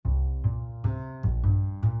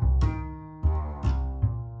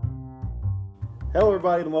Hello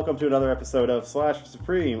everybody and welcome to another episode of Slasher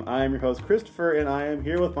Supreme. I am your host Christopher and I am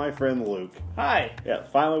here with my friend Luke. Hi. Yeah,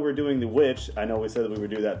 finally we're doing The Witch. I know we said that we would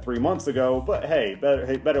do that 3 months ago, but hey,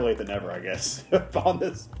 better late than never, I guess, on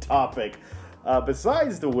this topic.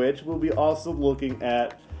 Besides The Witch, we'll be also looking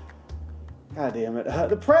at, God damn it,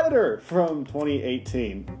 The Predator from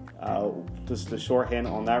 2018. Just a shorthand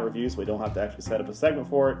on that review so we don't have to actually set up a segment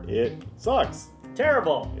for it. It sucks.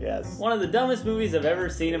 Terrible. Yes. One of the dumbest movies I've ever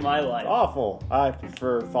seen in my life. Awful. I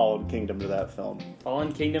prefer Fallen Kingdom to that film.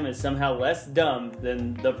 Fallen Kingdom is somehow less dumb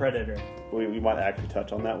than The Predator. We might actually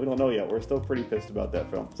touch on that. We don't know yet. We're still pretty pissed about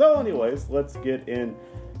that film. So anyways, let's get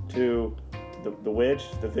into The Witch,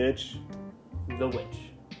 The Vitch. The Witch.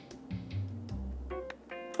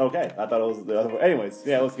 Okay, I thought it was the other way. Anyways,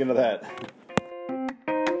 yeah, let's get into that.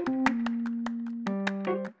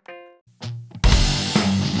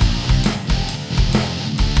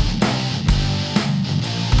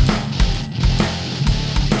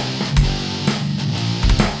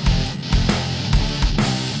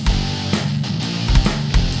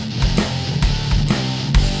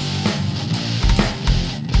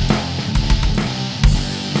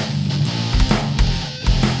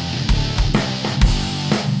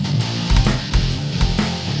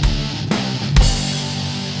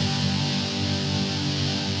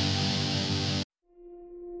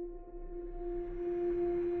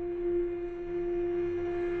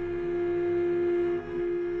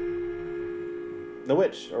 The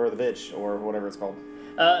Witch, or The Vitch, or whatever it's called.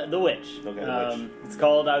 The Witch. Okay, The Witch. It's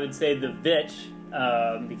called, I would say, The Vitch,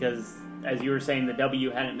 because, as you were saying, the W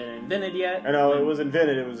hadn't been invented yet. I know, it was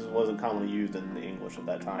invented, it wasn't commonly used in the English at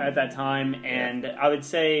that time. At that time, and I would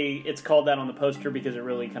say it's called that on the poster because it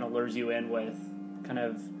really kind of lures you in with kind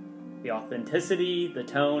of the authenticity, the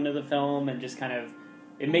tone of the film, and just kind of,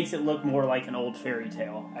 it makes it look more like an old fairy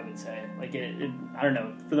tale, I would say. Like, I don't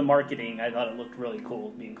know, for the marketing, I thought it looked really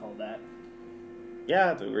cool being called that. Yeah, I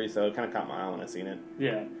have to agree, so it kind of caught my eye when I seen it.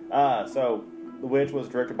 Yeah. So, The Witch was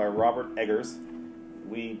directed by Robert Eggers.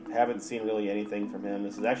 We haven't seen really anything from him.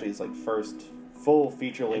 This is actually his first full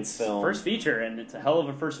feature-length film. First feature, and it's a hell of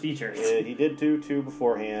a first feature. He did two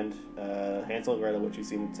beforehand. Hansel and Gretel, which you've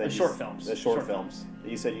seen. The short films. The short films.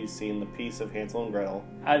 You said you've seen the piece of Hansel and Gretel.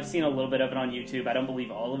 I've seen a little bit of it on YouTube. I don't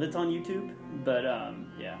believe all of it's on YouTube, but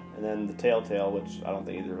yeah. And then The Telltale, which I don't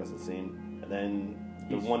think either of us have seen. And then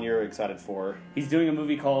the one you're excited for. He's doing a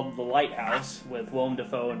movie called The Lighthouse with Willem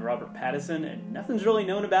Dafoe and Robert Pattinson, and nothing's really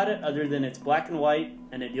known about it other than it's black and white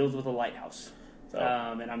and it deals with a lighthouse. So.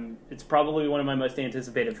 And it's probably one of my most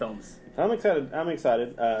anticipated films. I'm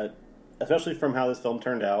excited, especially from how this film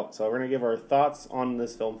turned out. So we're going to give our thoughts on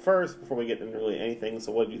this film first before we get into really anything.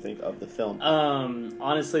 So what do you think of the film?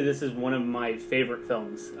 Honestly, this is one of my favorite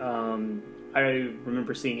films. I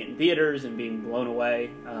remember seeing it in theaters and being blown away.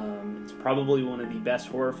 It's probably one of the best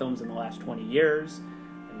horror films in the last 20 years.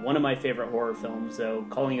 And one of my favorite horror films, though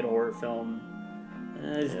calling it a horror film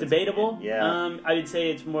is debatable. Yeah. I would say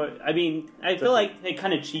it's more... I mean, I feel like it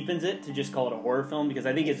kind of cheapens it to just call it a horror film because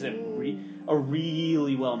I think it's a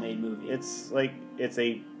really well-made movie. It's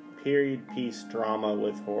a period piece drama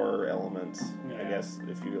with horror elements, I guess,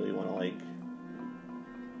 if you really want to,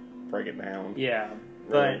 break it down. Yeah,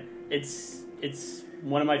 but it's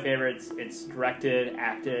one of my favorites. It's directed,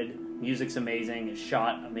 acted, music's amazing, it's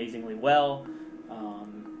shot amazingly well.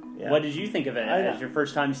 What did you think of it as your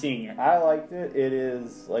first time seeing it? I liked it. It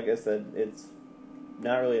is, like I said, it's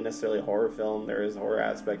not really necessarily a horror film. There is horror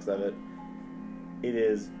aspects of it. It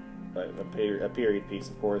is a period piece,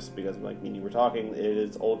 of course, because you were talking, it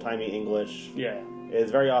is old-timey English. Yeah. It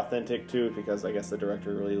is very authentic, too, because I guess the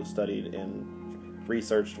director really studied and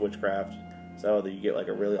researched witchcraft, so that you get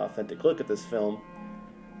a really authentic look at this film.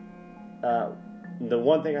 The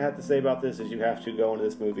one thing I have to say about this is you have to go into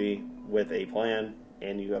this movie with a plan,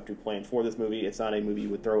 and you have to plan for this movie. It's not a movie you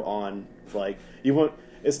would throw on,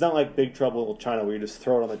 it's not like Big Trouble in Little China where you just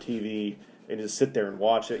throw it on the TV and just sit there and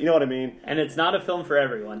watch it. You know what I mean? And it's not a film for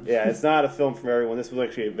everyone. Yeah, it's not a film for everyone. This was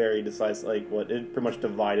actually a very decisive, it pretty much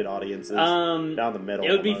divided audiences down the middle. It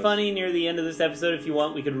would be funny near the end of this episode, if you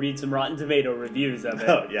want, we could read some Rotten Tomato reviews of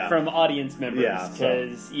it from audience members.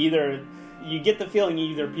 Because either you get the feeling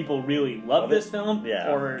either people really love this film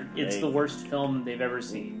or it's the worst film they've ever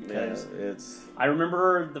seen. I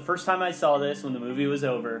remember the first time I saw this, when the movie was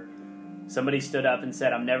over, somebody stood up and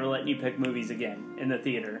said, "I'm never letting you pick movies again," in the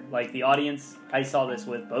theater. The audience I saw this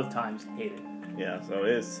with both times hated it. Yeah, so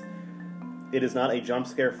it is not a jump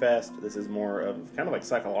scare fest. This is more of kind of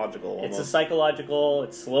psychological almost. It's a psychological,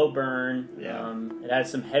 it's slow burn. Yeah. It has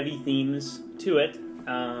some heavy themes to it.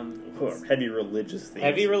 Heavy religious themes.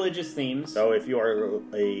 Heavy religious themes. So if you are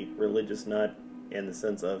a religious nut, in the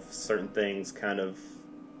sense of certain things kind of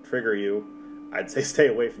trigger you, I'd say stay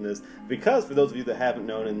away from this. Because for those of you that haven't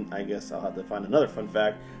known, and I guess I'll have to find another fun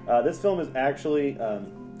fact, this film is actually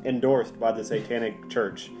endorsed by the Satanic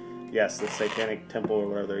Church. Yes, the Satanic Temple, or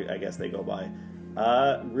whatever I guess they go by.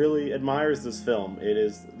 Really admires this film. It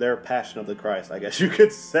is their Passion of the Christ, I guess you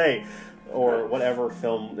could say, or whatever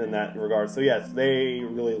film in that regard. So yes, they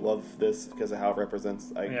really love this because of how it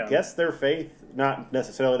represents, I guess, their faith. Not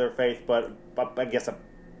necessarily their faith, but I guess a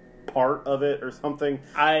part of it or something.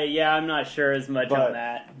 I'm not sure as much on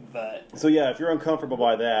that, but so yeah, if you're uncomfortable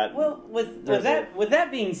by that, well, with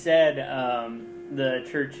that being said, the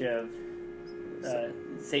Church of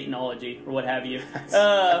Satanology or what have you,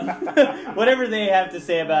 whatever they have to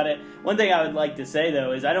say about it. One thing I would like to say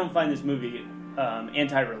though is I don't find this movie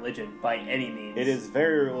anti-religion by any means. It is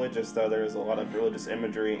very religious though. There's a lot of religious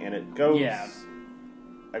imagery, and it goes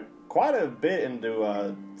quite a bit into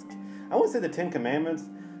I wouldn't say the Ten Commandments,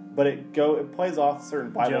 but it plays off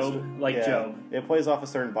certain Bible Job. It plays off of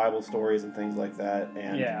certain Bible stories and things like that,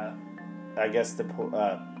 and I guess the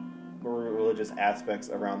religious aspects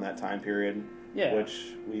around that time period,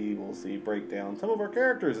 which we will see break down some of our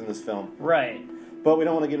characters in this film. Right. But we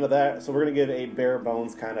don't want to get into that, so we're going to give a bare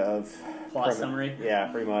bones kind of plot summary.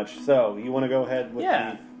 Yeah, pretty much. So, you want to go ahead with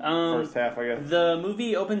the first half, I guess? The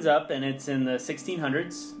movie opens up, and it's in the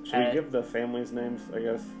 1600s. Should we give the families' names, I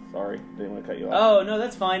guess? Sorry, didn't want to cut you off. Oh, no,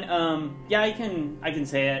 that's fine. I can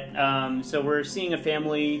say it. So we're seeing a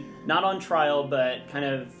family, not on trial, but kind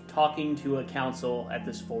of talking to a council at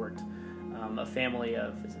this fort. A family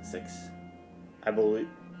of, is it 6? I believe,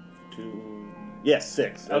 2... Yes,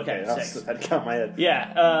 6. Okay, 6. I'd count my head.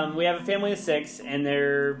 Yeah, we have a family of 6, and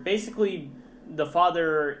they're basically, the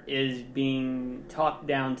father is being talked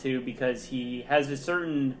down to because he has a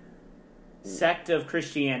certain sect of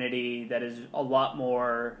Christianity that is a lot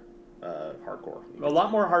more hardcore. A lot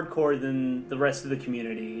more hardcore than the rest of the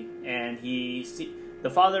community, and the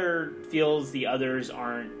father feels the others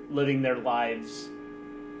aren't living their lives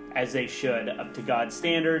as they should, up to God's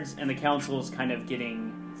standards, and the council's kind of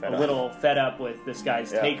getting a little fed up with this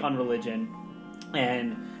guy's take on religion.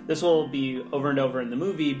 And this will be over and over in the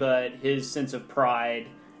movie, but his sense of pride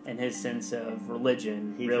and his sense of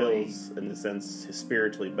religion really feels, in the sense,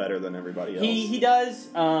 spiritually better than everybody else. He does.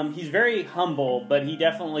 He's very humble, but he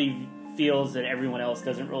definitely feels that everyone else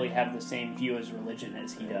doesn't really have the same view as religion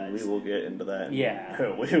as he does. We will get into that. Yeah.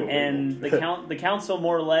 The council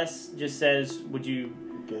more or less just says, would you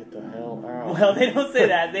get the hell out? Well, they don't say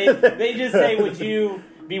that. They just say, would you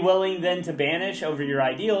be willing then to banish over your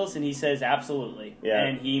ideals? And he says, absolutely. Yeah.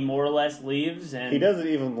 And he more or less leaves. And he doesn't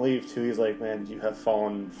even leave, too. He's like, man, you have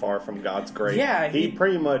fallen far from God's grace. Yeah. He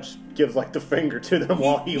pretty much gives like the finger to them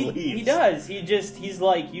while he leaves. He does. He's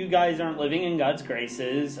like, you guys aren't living in God's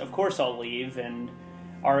graces. Of course I'll leave. And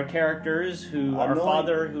our characters, our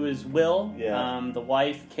father, who is Will, the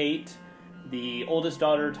wife, Kate, the oldest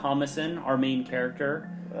daughter, Thomasin, our main character.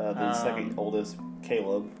 The second oldest,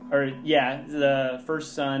 Caleb. The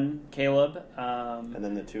first son, Caleb. And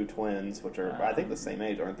then the 2 twins, which are, I think, the same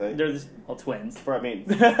age, aren't they? They're twins. What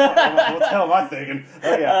the hell am I thinking?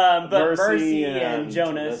 Oh, yeah. But Mercy and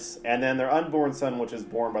Jonas. And then their unborn son, which is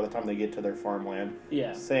born by the time they get to their farmland.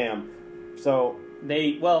 Yeah. Sam. So...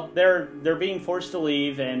 they're being forced to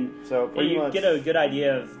leave, and get a good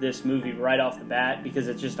idea of this movie right off the bat because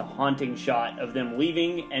it's just a haunting shot of them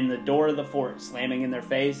leaving and the door of the fort slamming in their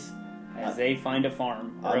face as they find a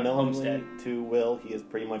farm or a homestead. To Will, he has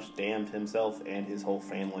pretty much damned himself and his whole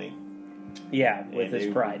family. Yeah, with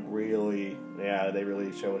his pride. They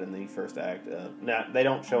really show it in the first act. Now they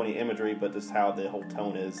don't show any imagery, but just how the whole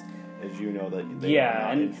tone is, as you know that they are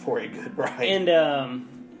not in for a good ride. And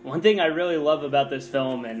one thing I really love about this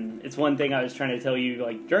film, and it's one thing I was trying to tell you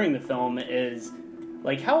like during the film, is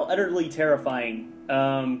like how utterly terrifying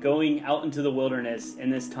going out into the wilderness in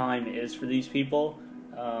this time is for these people.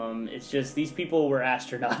 It's just these people were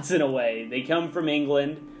astronauts in a way. They come from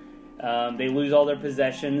England. They lose all their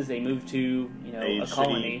possessions. They move to a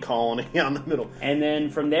colony on the middle, and then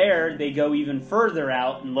from there they go even further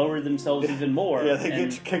out and lower themselves even more. Yeah, they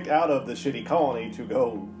get kicked out of the shitty colony to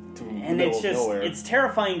go. And it's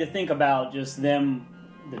terrifying to think about just them,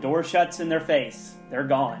 the door shuts in their face, they're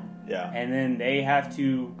gone. Yeah. And then they have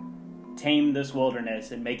to tame this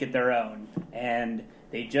wilderness and make it their own. And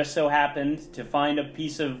they just so happened to find a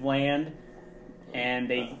piece of land,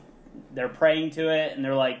 and they're praying to it, and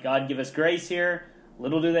they're like, God, give us grace here.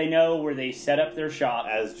 Little do they know where they set up their shop.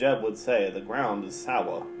 As Jeb would say, the ground is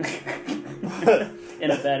sour.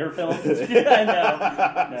 In a better film? I know.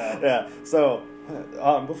 No. Yeah, so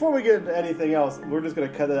Before we get into anything else, we're just going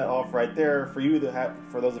to cut that off right there. For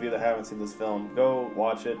those of you that haven't seen this film, go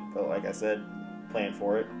watch it. But like I said, plan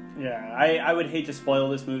for it. Yeah, I would hate to spoil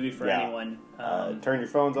this movie for anyone. Turn your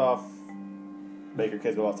phones off. Make your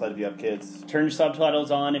kids go outside if you have kids. Turn your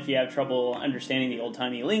subtitles on if you have trouble understanding the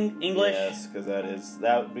old-timey English. Yes, because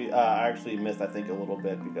that would be... I actually missed, I think, a little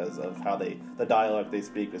bit because of how the dialect they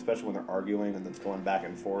speak, especially when they're arguing and it's going back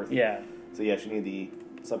and forth. Yeah. So yes, you need the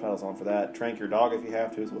subtitles on for that. Trank your dog if you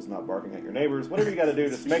have to, so it's not barking at your neighbors. Whatever you got to do,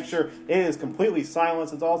 just make sure it is completely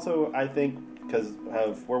silent. It's also, I think, because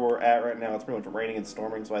of where we're at right now, it's pretty much raining and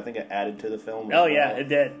storming, so I think it added to the film. Yeah, it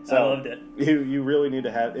did. So I loved it. You really need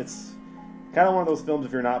to have... It's kind of one of those films,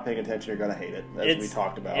 if you're not paying attention, you're going to hate it, as we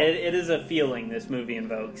talked about. It is a feeling this movie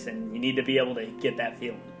invokes, and you need to be able to get that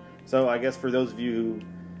feeling. So I guess for those of you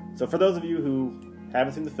who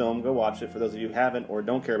haven't seen the film, go watch it. For those of you who haven't or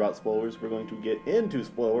don't care about spoilers, we're going to get into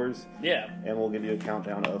spoilers. Yeah. And we'll give you a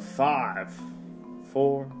countdown of 5,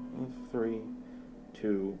 4, 3,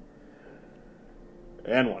 2,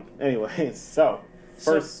 and 1. Anyway, so...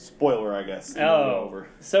 First spoiler, I guess.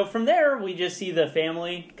 So from there, we just see the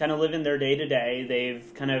family kind of living their day-to-day.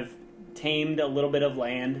 They've kind of tamed a little bit of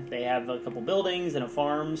land. They have a couple buildings and a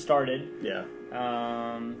farm started. Yeah.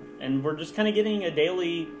 And we're just kind of getting a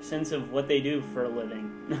daily sense of what they do for a living.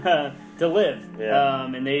 To live. Yeah.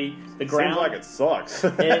 And the ground... Seems like it sucks.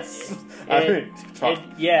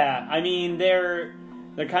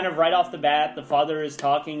 They're kind of right off the bat. The father is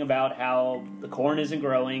talking about how the corn isn't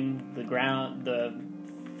growing, the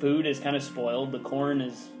food is kind of spoiled, the corn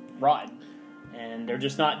is rotten, and they're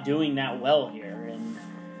just not doing that well here. And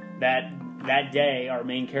that day, our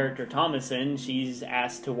main character Thomasin, she's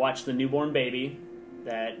asked to watch the newborn baby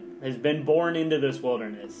that has been born into this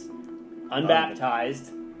wilderness, unbaptized,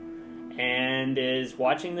 and is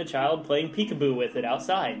watching the child playing peekaboo with it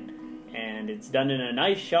outside. And it's done in a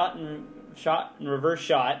nice shot and reverse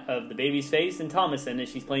shot of the baby's face and Thomasin as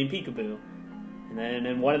she's playing peekaboo. And then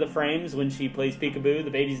in one of the frames, when she plays peekaboo,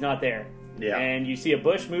 the baby's not there. Yeah. And you see a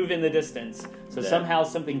bush move in the distance. So somehow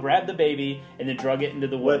something grabbed the baby and then drug it into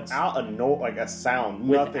the woods. Without a sound.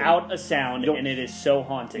 Without a sound, and it is so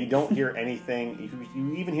haunting. You don't hear anything.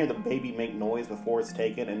 You even hear the baby make noise before it's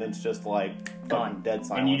taken, and it's just like gone, dead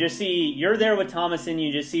silent. And you just see, you're there with Thomasin,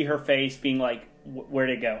 you just see her face being like, where'd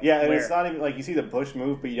it go? Yeah, and it's not even like you see the bush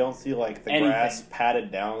move, but you don't see like the grass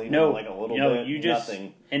patted down even like a little bit.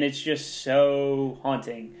 Nothing. And it's just so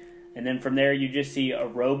haunting. And then from there, you just see a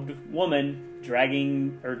robed woman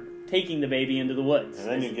taking the baby into the woods. And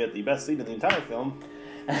then you get the best scene in the entire film.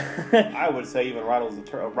 I would say even rivals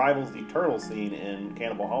the turtle scene in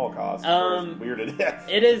Cannibal Holocaust. Weird to death.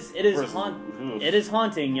 It is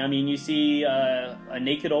haunting. I mean, you see a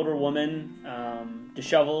naked older woman,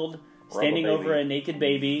 disheveled, standing over a naked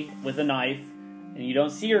baby with a knife, and you don't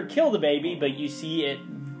see her kill the baby, but you see it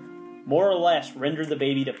more or less render the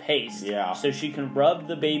baby to paste. Yeah. So she can rub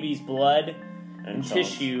the baby's blood and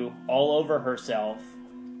tissue all over herself,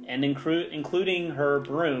 and including her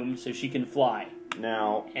broom, so she can fly.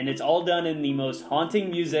 Now, and it's all done in the most haunting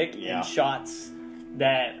music and shots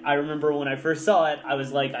that I remember when I first saw it. I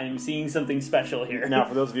was like, I'm seeing something special here. Now,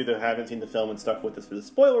 for those of you that haven't seen the film and stuck with us for the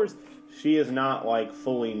spoilers, she is not like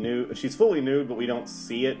fully nude. She's fully nude, but we don't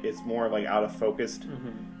see it. It's more like out of focus.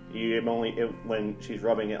 Mm-hmm. When she's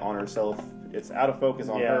rubbing it on herself, it's out of focus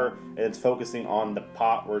on her, and it's focusing on the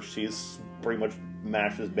pot where she's pretty much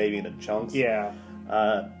mashed this baby into chunks. Yeah.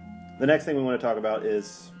 The next thing we want to talk about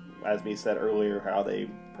is, as we said earlier, how they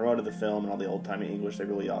promoted the film and all the old-timey English. They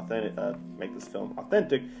really make this film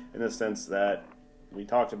authentic in the sense that we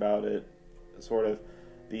talked about it, sort of.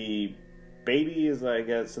 The baby is, I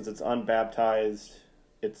guess, since it's unbaptized,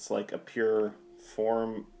 it's like a pure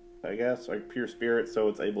form, I guess, like pure spirit, so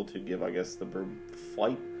it's able to give, I guess, the bird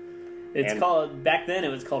flight. Back then it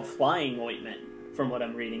was called flying ointment, from what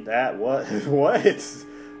I'm reading. What?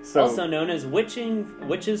 So, also known as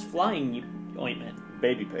witch's flying ointment.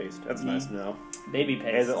 Baby paste. That's nice to know. Baby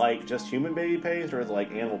paste. Is it like just human baby paste, or is it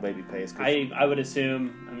like animal baby paste? I would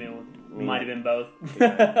assume. I mean, it might have been both.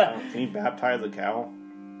 Can you baptize a cow?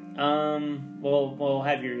 We'll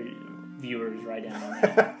have your viewers write down on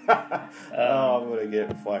that. I'm gonna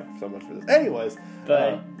get flagged so much for this. Anyways,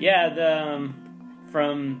 but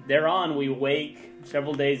from there on, we wake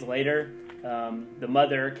several days later. The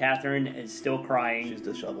mother, Catherine, is still crying. She's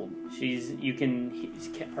disheveled.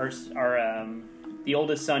 The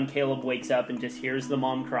oldest son, Caleb, wakes up and just hears the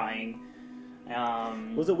mom crying.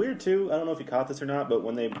 Was it weird too? I don't know if you caught this or not, but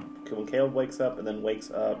when Caleb wakes up and then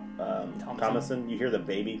wakes up Thomasin, you hear the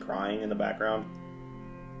baby crying in the background.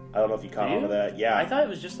 I don't know if you caught on to that. Yeah. I thought it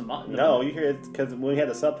was just the mom. No, you hear it because we had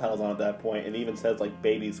the subtitles on at that point, and it even says, like,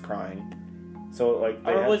 babies crying. So, like...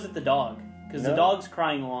 Or was it the dog? Because the dog's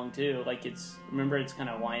crying along, too. Like, it's kind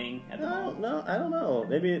of whining at the moment. No, I don't know.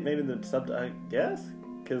 Maybe the subtitles... I guess?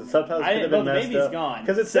 Because the subtitles could have been messed up. The baby's gone.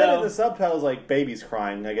 Because it said in the subtitles, like, baby's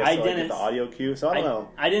crying, I guess, so, like, the audio cue. So, I don't know.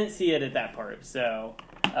 I didn't see it at that part, so...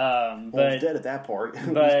 Well, it's dead at that part.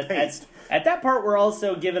 But at that part, we're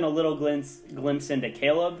also given a little glimpse into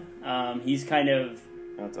Caleb. He's kind of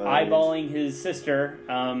eyeballing his sister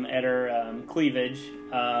at her cleavage,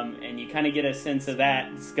 and you kind of get a sense of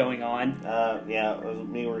that's going on. Yeah, it was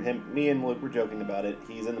me and Luke were joking about it.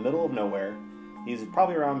 He's in the middle of nowhere. He's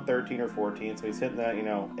probably around 13 or 14, so he's hitting that,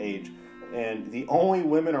 age. And the only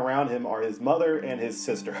women around him are his mother and his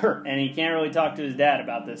sister. And he can't really talk to his dad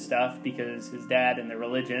about this stuff because his dad and the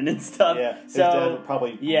religion and stuff. Yeah, his dad would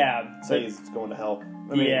probably say he's going to hell.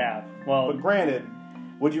 But granted,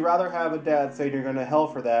 would you rather have a dad say you're going to hell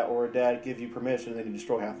for that, or a dad give you permission and then you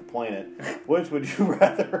destroy half the planet? Which would you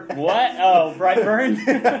rather have? What? Oh,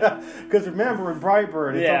 Brightburn? Because remember, in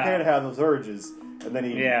Brightburn, it's okay to have those urges. And then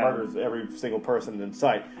he murders every single person in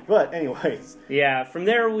sight. But anyways. Yeah, from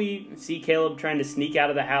there we see Caleb trying to sneak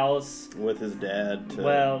out of the house. With his dad.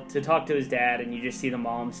 To talk to his dad, and you just see the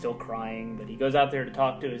mom still crying. But he goes out there to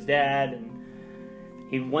talk to his dad, and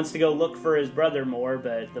he wants to go look for his brother more,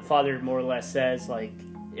 but the father more or less says, like,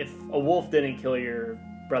 if a wolf didn't kill your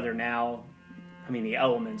brother now, I mean, the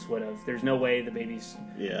elements would have. There's no way the baby's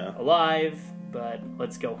alive, but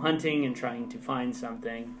let's go hunting and trying to find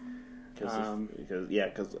something.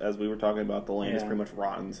 Because as we were talking about, the land is pretty much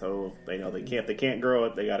rotten, so they know they can't grow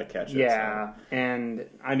it, they got to catch it. Yeah, so. And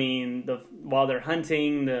I mean, while they're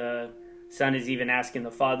hunting, the son is even asking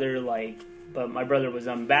the father, like, but my brother was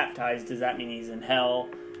unbaptized, does that mean he's in hell?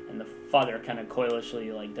 And the father kind of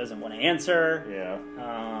coyishly, like, doesn't want to answer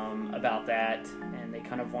about that, and they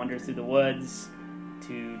kind of wander through the woods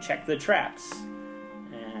to check the traps.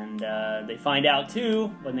 And they find out,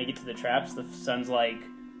 too, when they get to the traps, the son's like,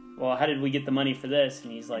 well, how did we get the money for this?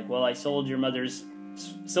 And he's like, well, I sold your mother's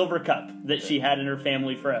silver cup that she had in her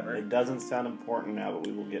family forever. It doesn't sound important now, but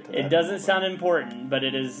we will get to that. It doesn't sound important, but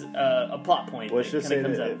it is a plot point. Let's just say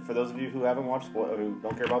that for those of you who haven't watched, who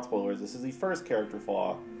don't care about spoilers, this is the first character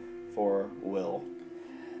flaw for Will.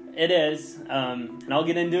 It is, and I'll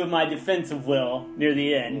get into my defense of Will near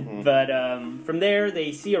the end. Mm-hmm. But from there,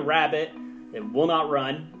 they see a rabbit that will not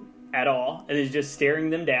run at all and is just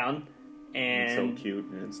staring them down. And it's so cute,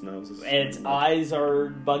 and its nose is... And its eyes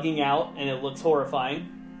are bugging out, and it looks horrifying.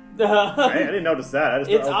 I didn't notice that.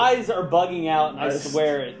 Its eyes are bugging out, and I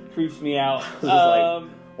swear it creeps me out.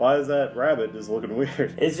 Why is that rabbit just looking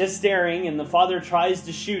weird? It's just staring, and the father tries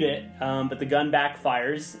to shoot it, but the gun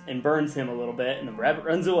backfires and burns him a little bit, and the rabbit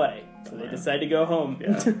runs away. So they decide to go home.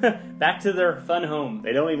 Yeah. Back to their fun home.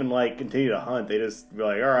 They don't even, continue to hunt. They just be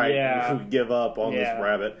like, all right, we give up on this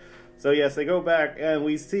rabbit. So, yes, they go back, and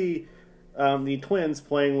we see... the twins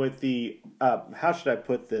playing with the, how should I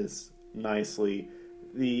put this nicely,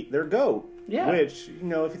 their goat. Yeah. Which, if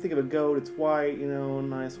you think of a goat, it's white,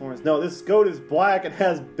 nice horns. No, this goat is black and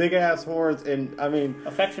has big-ass horns, and,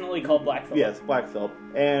 affectionately called Black Phillip. Yes, Black Phillip.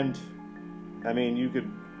 And, you could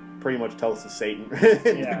pretty much tell it's a Satan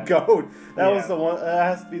in the goat. That was the one, that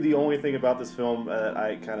has to be the only thing about this film that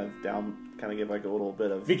I kind of give like a little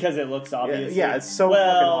bit of... Because it looks obvious. Yeah, it's so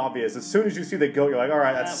fucking obvious. As soon as you see the goat, you're like,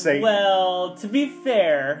 alright, that's Satan. Well, to be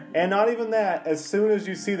fair... And not even that. As soon as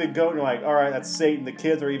you see the goat, you're like, alright, that's Satan. The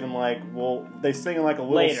kids are even like, well, they sing like a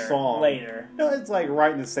little song. Later. No, it's like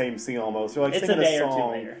right in the same scene almost. They're like it's singing a day song.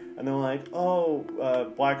 Or two later. And they're like,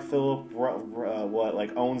 Black Phillip,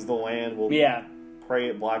 owns the land. We'll pray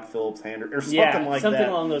at Black Phillip's hand. Or something like that. Something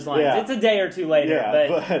along those lines. Yeah. It's a day or two later. Yeah,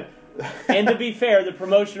 but and to be fair, the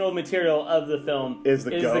promotional material of the film is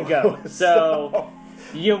the goat. So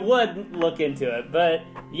you would look into it. But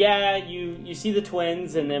yeah, you see the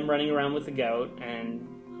twins and them running around with the goat, and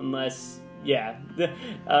and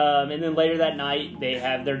then later that night they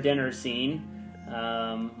have their dinner scene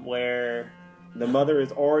where the mother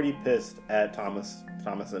is already pissed at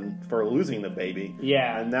Thomason for losing the baby.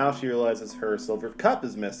 Yeah. And now she realizes her silver cup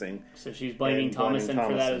is missing. So she's blaming Thomason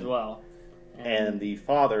for that as well. And the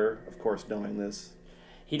father, of course, knowing this,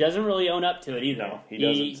 he doesn't really own up to it either. No, he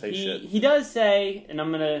doesn't say shit. He does say, and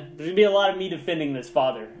there's gonna be a lot of me defending this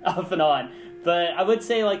father off and on, but I would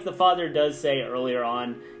say, the father does say earlier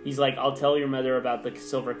on, he's like, I'll tell your mother about the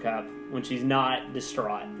silver cup when she's not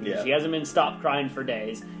distraught. Yeah. She hasn't been stopped crying for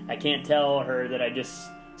days. I can't tell her that I just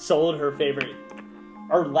sold her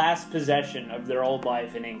last possession of their old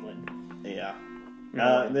life in England. Yeah.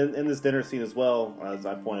 And then in this dinner scene as well, as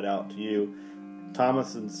I pointed out to you,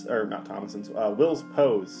 Will's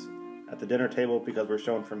pose at the dinner table, because we're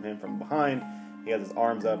shown from him from behind. He has his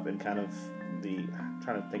arms up and kind of I'm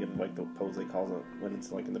trying to think of like the pose they call it when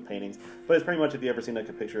it's like in the paintings. But it's pretty much, if you ever seen like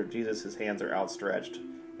a picture of Jesus, his hands are outstretched,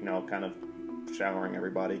 kind of showering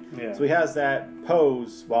everybody. Yeah. So he has that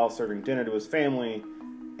pose while serving dinner to his family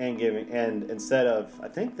and instead of, I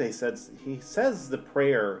think he says the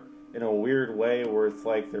prayer in a weird way where it's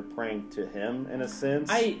like they're praying to him in a sense.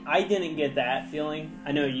 I didn't get that feeling.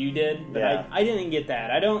 I know you did, but yeah. I didn't get that.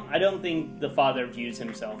 I don't think the Father views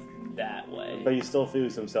himself that way. But he still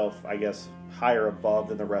views himself, I guess, higher above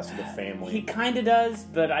than the rest of the family. He kind of does,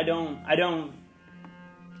 but I don't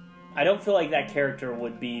feel like that character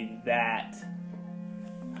would be that.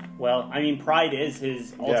 Well, I mean, pride is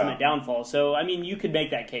his ultimate downfall. So, I mean, you could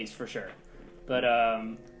make that case for sure. But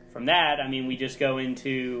from that, I mean, we just go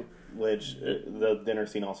into... Which the dinner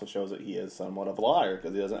scene also shows that he is somewhat of a liar,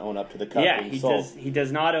 because he doesn't own up to the cup. Yeah, he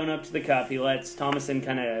does not own up to the cup. He lets Thomasin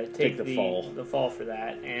kind of take the fall for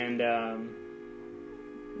that. And,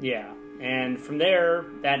 and from there,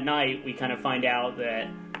 that night, we kind of find out that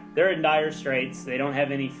they're in dire straits. They don't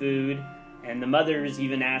have any food. And the mother's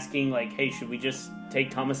even asking, like, hey, should we just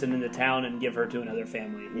take Thomasin into town and give her to another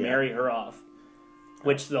family, marry her off?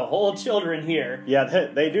 Which the whole children here. Yeah,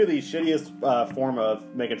 they do the shittiest form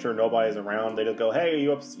of making sure nobody's around. They just go, hey,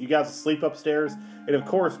 you guys asleep upstairs? And of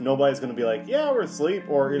course, nobody's going to be like, yeah, we're asleep,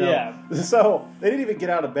 or, Yeah. So they didn't even get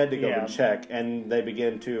out of bed to go and check. And they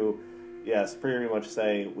begin to, pretty much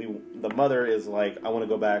say, the mother is like, I want to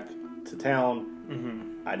go back to town.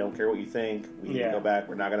 Mm-hmm. I don't care what you think. We need to go back.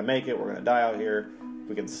 We're not going to make it. We're going to die out here.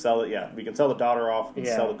 We can sell it. Yeah, we can sell the daughter off. We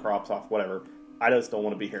can sell the crops off, whatever. I just don't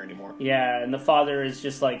want to be here anymore. Yeah, and the father is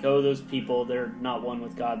just like, oh, those people, they're not one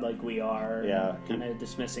with God like we are. Yeah. Kind of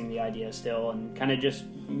dismissing the idea still, and kind of just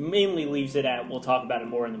mainly leaves it at, we'll talk about it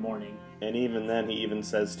more in the morning. And even then, he even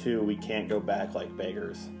says, too, we can't go back like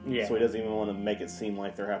beggars. Yeah. So he doesn't even want to make it seem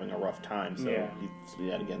like they're having a rough time. So he,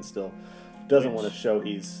 yet again, still doesn't want to show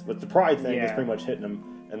he's... With the pride thing, he's pretty much hitting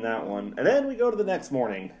him in that one. And then we go to the next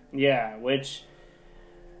morning. Yeah, which...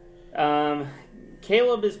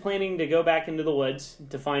 Caleb is planning to go back into the woods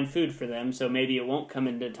to find food for them, so maybe it won't come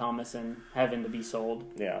into Thomasin having to be sold.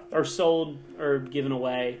 Yeah. Or sold or given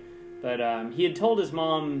away. But he had told his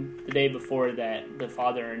mom the day before that the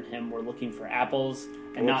father and him were looking for apples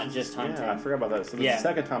and not just hunting. Yeah, I forgot about that. So this is the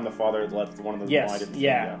second time the father let one of them lie.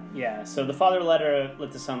 Yeah. So the father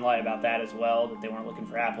let the son lie about that as well, that they weren't looking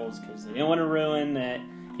for apples because they didn't want to ruin that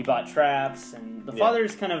he bought traps. And the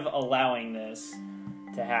father's kind of allowing this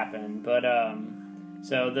to happen. But...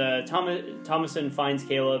 So Thomasin finds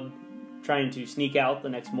Caleb trying to sneak out the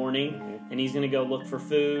next morning, and he's going to go look for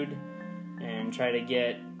food and try to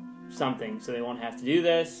get something so they won't have to do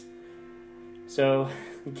this. So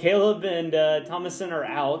Caleb and Thomasin are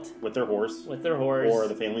out. With their horse. Or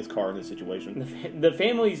the family's car in this situation. The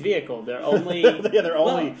family's vehicle. They're only... they're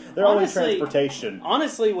only transportation.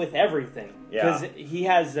 Honestly, with everything. Because he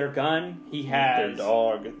has their gun, he has...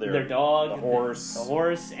 Their dog. The horse. The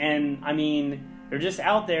horse, and, I mean... They're just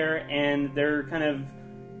out there, and they're kind of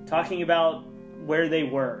talking about where they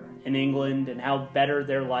were in England and how better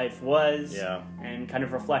their life was, and kind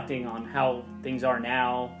of reflecting on how things are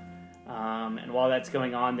now. And while that's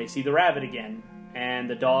going on, they see the rabbit again, and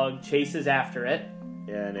the dog chases after it.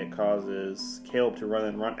 And it causes Caleb to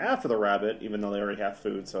run after the rabbit, even though they already have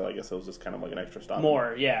food, so I guess it was just kind of like an extra stop.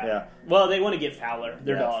 Yeah. Well, they want to get Fowler,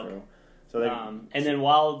 their dog. True. So and then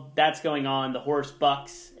while that's going on, the horse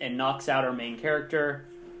bucks and knocks out our main character.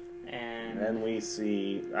 And then we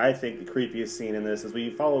see, I think the creepiest scene in this is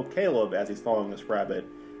we follow Caleb as he's following this rabbit,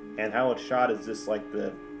 and how it's shot is just like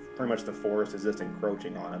pretty much the forest is just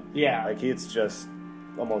encroaching on him. Yeah. Like it's just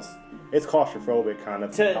almost, it's claustrophobic kind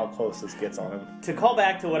of how close this gets on him. To call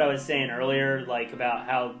back to what I was saying earlier, like about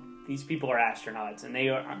how these people are astronauts and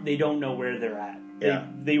they don't know where they're at.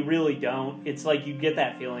 They really don't. It's like you get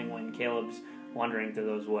that feeling when Caleb's wandering through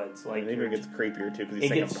those woods. Like maybe it gets creepier too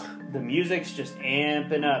because the music's just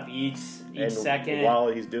amping up each second.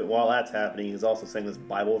 While that's happening, he's also saying this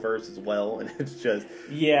Bible verse as well, and it's just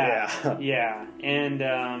And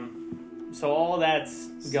so all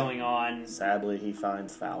that's going on. Sadly, he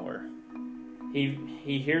finds Fowler.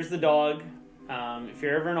 He hears the dog. If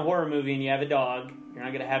you're ever in a horror movie and you have a dog, you're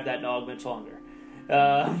not going to have that dog much longer.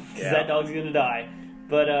 Because that dog's going to die.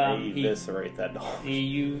 But he eviscerate that dog.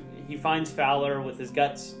 He finds Fowler with his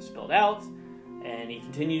guts spilled out, and he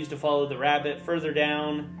continues to follow the rabbit further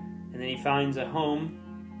down, and then he finds a home,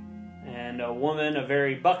 and a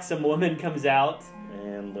very buxom woman comes out.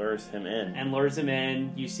 And lures him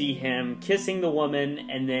in. You see him kissing the woman,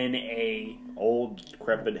 and then a old,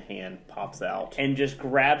 decrepit hand pops out. And just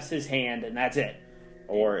grabs his hand, and that's it.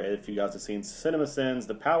 Or, if you guys have seen Cinema Sins,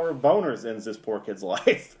 the power of boners ends this poor kid's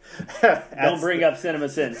life. Don't bring up Cinema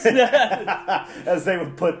Sins. As they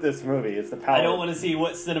would put this movie. It's the power. I don't want to see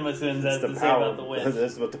what Cinema Sins has to say about the witch.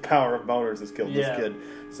 This is what the power of boners has killed this kid.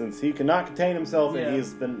 Since he cannot contain himself, and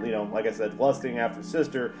he's been, like I said, lusting after his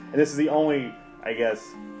sister. And this is the only, I guess,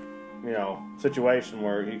 situation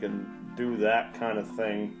where he can do that kind of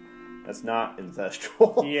thing that's not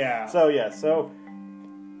incestual. Yeah. So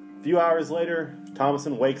a few hours later,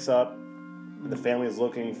 Thomasin wakes up. The family is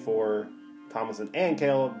looking for Thomasin and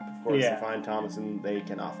Caleb. Of course, to find Thomasin, they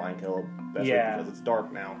cannot find Caleb, especially because it's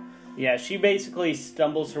dark now. Yeah, she basically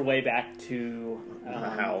stumbles her way back to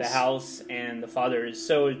the house, and the father is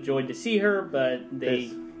so overjoyed to see her, but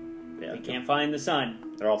they can't find the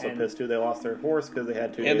son. They're also pissed too. They lost their horse because they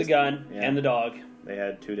had 2 days. And the gun, and the dog. They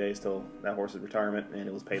had 2 days till that horse's retirement, and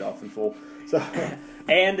it was paid off in full. So,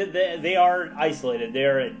 and they are isolated.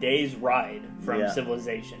 They're a day's ride from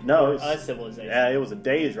civilization. No, a civilization. Yeah, it was a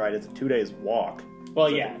day's ride. It's a 2 days walk. Well,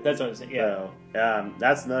 that's what I was saying. Yeah. So,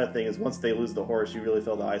 that's another thing is once they lose the horse, you really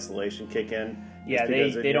feel the isolation kick in. Yeah,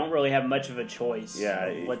 they don't really have much of a choice.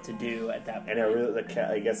 What to do at that point. And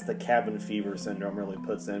I guess the cabin fever syndrome really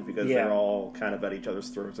puts in because they're all kind of at each other's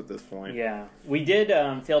throats at this point. Yeah, we did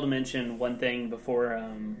fail to mention one thing before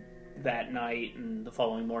that night and the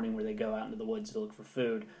following morning where they go out into the woods to look for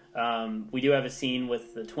food. We do have a scene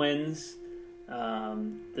with the twins.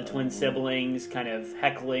 The twin siblings kind of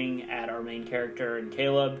heckling at our main character and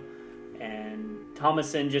Caleb, and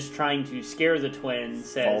Thomasin, just trying to scare the twins,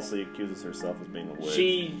 says falsely accuses herself as being a witch.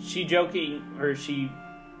 She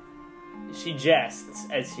jests,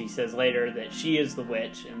 as she says later, that she is the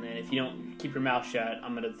witch, and that if you don't keep your mouth shut,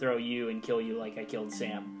 I'm going to throw you and kill you like I killed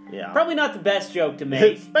Sam. Yeah, probably not the best joke to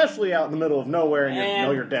make, especially out in the middle of nowhere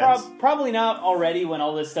and you're dead. Probably not already when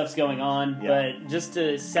all this stuff's going on, but just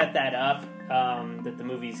to set that up. That the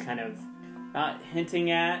movie's kind of not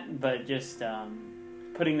hinting at, but just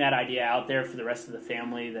putting that idea out there for the rest of the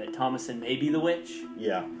family that Thomasin may be the witch.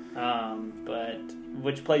 Yeah. But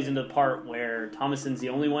which plays into the part where Thomasin's the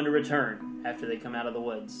only one to return after they come out of the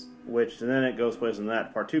woods. And then it plays in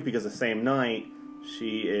that part too, because the same night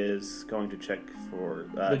she is going to check for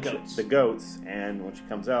the goats, and when she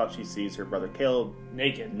comes out, she sees her brother Caleb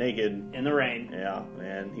naked in the rain. Yeah,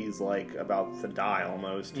 and he's like about to die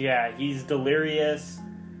almost. Yeah, he's delirious,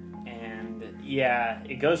 and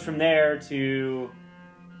it goes from there to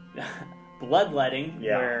bloodletting,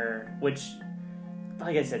 which,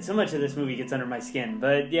 like I said, so much of this movie gets under my skin.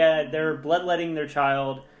 But they're bloodletting their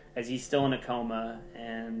child as he's still in a coma,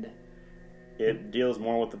 and it deals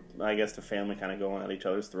more with the family kind of going at each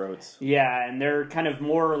other's throats. Yeah, and they're kind of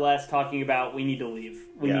more or less talking about, we need to leave.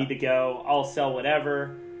 We need to go. I'll sell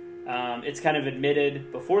whatever. It's kind of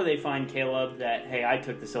admitted before they find Caleb that, hey, I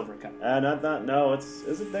took the silver cup. No,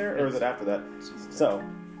 is it there or is it after that? So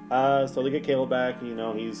they get Caleb back.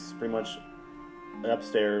 He's pretty much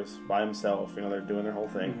upstairs by himself. They're doing their whole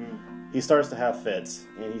thing. Mm-hmm. He starts to have fits,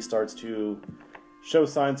 and he starts to show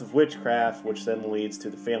signs of witchcraft, which then leads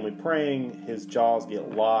to the family praying. His jaws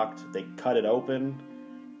get locked. They cut it open.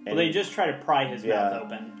 And they just try to pry his mouth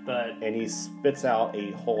open, and he spits out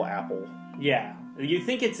a whole apple. Yeah. You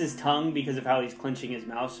think it's his tongue because of how he's clenching his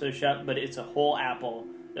mouth so shut, but it's a whole apple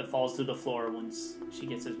that falls to the floor once she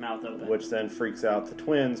gets his mouth open. Which then freaks out the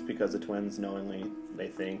twins, because the twins knowingly, they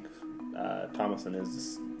think Thomasin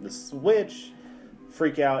is this witch,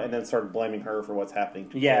 freak out, and then start blaming her for what's happening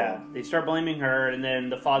to Caleb. They start blaming her, and then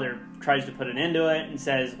the father tries to put an end to it and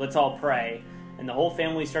says, let's all pray. And the whole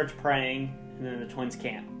family starts praying, and then the twins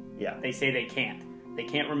can't. Yeah. They say they can't. They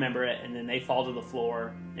can't remember it, and then they fall to the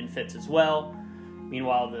floor in fits as well.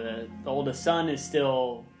 Meanwhile, the oldest son is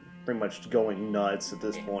still pretty much going nuts at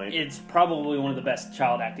this point. It's probably one of the best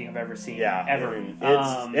child acting I've ever seen. Yeah, ever.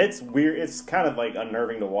 It's weird. It's kind of like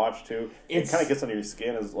unnerving to watch too. It kind of gets under your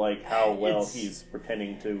skin, as like how well he's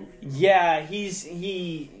pretending to. Yeah,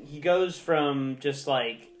 he goes from just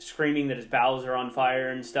like screaming that his bowels are on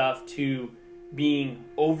fire and stuff to being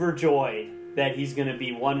overjoyed that he's going to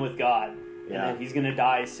be one with God and that he's going to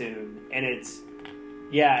die soon. And it's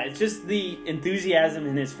just the enthusiasm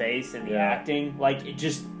in his face and the acting. Like,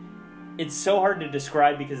 it's so hard to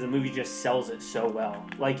describe because the movie just sells it so well.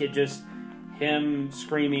 Like, him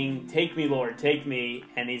screaming, "Take me, Lord, take me,"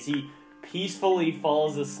 and as he peacefully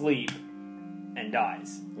falls asleep and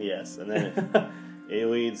dies. Yes, and then it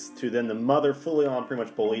leads to then the mother fully on pretty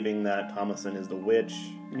much believing that Thomasin is the witch.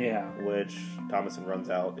 Yeah. Which Thomasin runs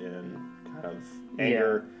out in kind of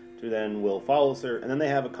anger who then Will follows her, and then they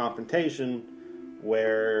have a confrontation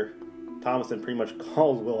where Thomasin pretty much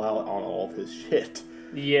calls Will out on all of his shit.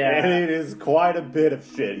 Yeah. And it is quite a bit of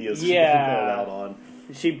shit he is called out on.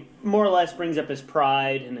 She more or less brings up his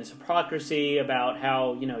pride and his hypocrisy about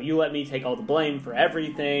how, you let me take all the blame for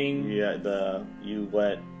everything. Yeah, you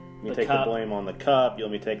let me take the blame on the cup. You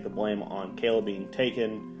let me take the blame on Caleb being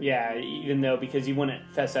taken. Yeah, even though because you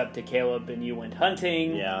wouldn't fess up to Caleb and you went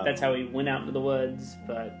hunting. Yeah. That's how he went out into the woods,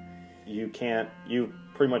 but... You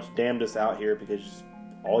pretty much damned us out here because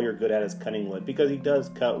all you're good at is cutting wood. Because he does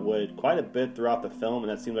cut wood quite a bit throughout the film,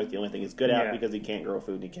 and that seems like the only thing he's good at because he can't grow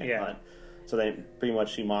food and he can't hunt. So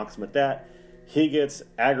she mocks him at that. He gets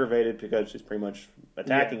aggravated because she's pretty much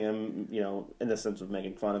attacking him, in the sense of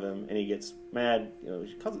making fun of him, and he gets mad.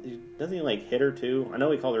 Doesn't he hit her too? I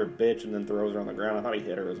know he called her a bitch and then throws her on the ground. I thought he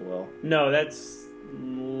hit her as well. No, that's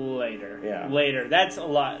later. Yeah, later. That's a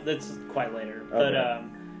lot. That's quite later. Okay. But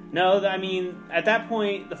no, I mean, at that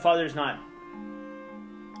point, the father's not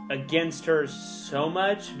against her so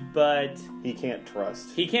much, but he can't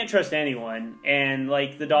trust anyone, and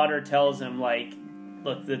the daughter tells him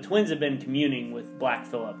look, the twins have been communing with Black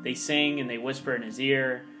Phillip. They sing and they whisper in his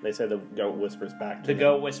ear. They say the goat whispers back to him. The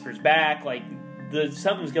goat whispers back,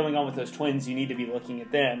 something's going on with those twins, you need to be looking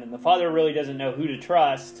at them, and the father really doesn't know who to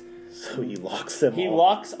trust, so he locks them He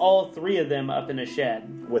locks all three of them up in a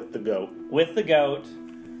shed. With the goat,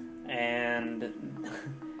 and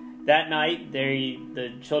that night,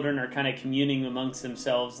 the children are kind of communing amongst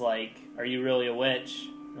themselves, are you really a witch?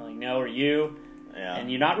 They're like, no, are you? Yeah. And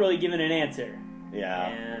you're not really given an answer.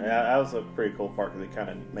 Yeah. That was a pretty cool part because it kind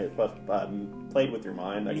of played with your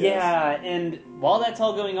mind, I guess. Yeah, and while that's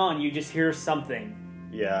all going on, you just hear something.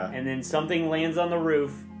 Yeah. And then something lands on the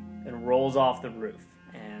roof and rolls off the roof.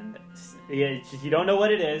 And you don't know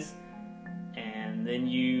what it is. And then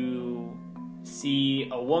you see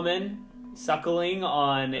a woman suckling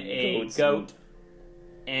on a goat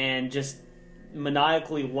and just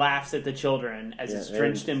maniacally laughs at the children as it's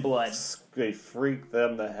drenched in blood. They freak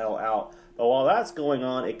them the hell out. But while that's going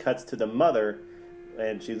on, it cuts to the mother,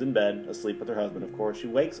 and she's in bed, asleep with her husband, of course. She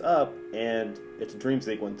wakes up, and it's a dream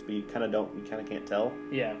sequence, but you kind of can't tell.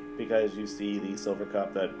 Yeah. Because you see the silver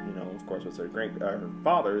cup that, of course, was her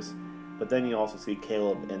father's, but then you also see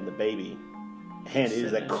Caleb and the baby. And it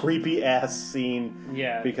is a creepy-ass scene.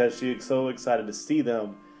 Yeah. Because she's so excited to see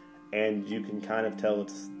them, and you can kind of tell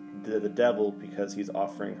it's the devil because he's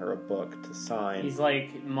offering her a book to sign. He's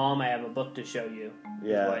like, Mom, I have a book to show you.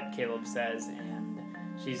 Yeah. Is what Caleb says. And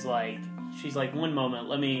she's like, one moment,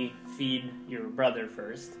 let me feed your brother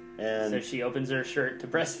first. And so she opens her shirt to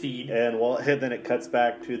breastfeed. And then it cuts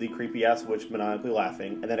back to the creepy-ass witch maniacally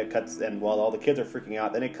laughing. And then and while all the kids are freaking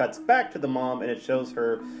out, then it cuts back to the mom, and it shows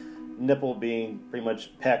her nipple being pretty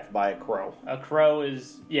much pecked by a crow. A crow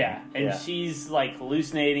is, and she's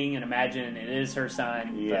hallucinating and imagining it is her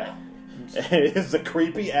son. Yeah. It is a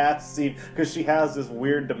creepy ass scene because she has this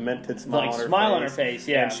weird demented smile on her face,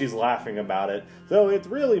 yeah. And she's laughing about it. So it's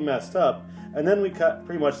really messed up. And then we cut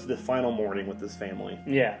pretty much to the final morning with this family.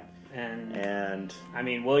 Yeah. And I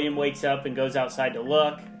mean, William wakes up and goes outside to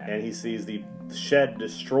look. And he sees the shed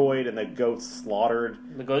destroyed and the goats slaughtered.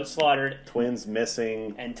 Twins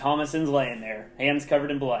missing. And Thomasin's laying there, hands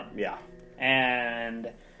covered in blood. Yeah.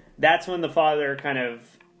 And that's when the father kind of...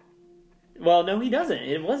 Well, no, he doesn't.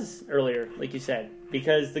 It was earlier, like you said.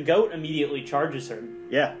 Because the goat immediately charges her.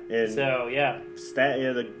 Yeah.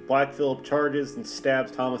 The Black Phillip charges and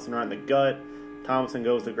stabs Thomasin right in the gut. Thomasin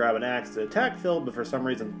goes to grab an axe to attack Phillip, but for some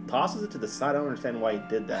reason tosses it to the side. I don't understand why he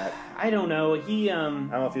did that. I don't know. I don't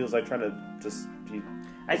know if he was trying to just...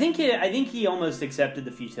 I think he almost accepted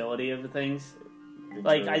the futility of the things.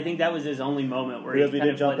 I think that was his only moment where we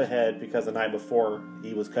did jump ahead because the night before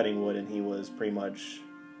he was cutting wood and he was pretty much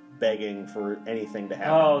begging for anything to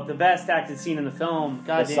happen. Oh, the best acted scene in the film.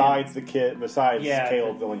 Besides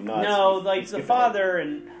Caleb going nuts. No, the father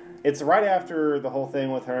and... It's right after the whole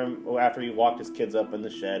thing with him, after he locked his kids up in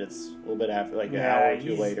the shed. It's a little bit after, an hour or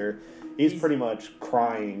two later. He's pretty much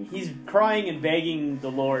crying. He's crying and begging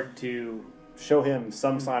the Lord to... show him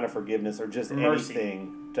some sign of forgiveness or just mercy,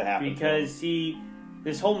 anything to happen. Because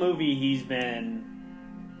this whole movie, he's been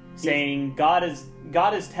saying God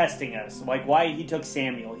is testing us. Why he took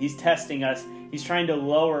Samuel. He's testing us. He's trying to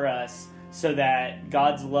lower us so that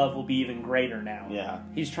God's love will be even greater now. Yeah.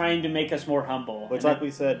 He's trying to make us more humble. Which, we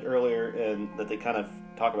said earlier, and that they kind of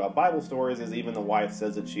talk about Bible stories, is even the wife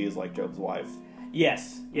says that she is like Job's wife.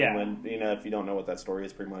 Yes. Yeah. And when, if you don't know what that story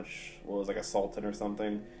is, pretty much, it was like a sultan or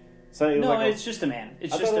something. So it's just a man.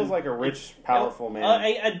 It was like a rich, powerful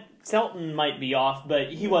man. Sultan might be off,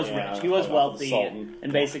 but he was rich. He was wealthy,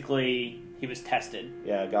 and basically he was tested.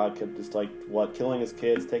 Yeah, God kept just killing his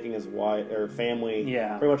kids, taking his wife or family,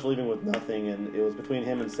 pretty much leaving with nothing, and it was between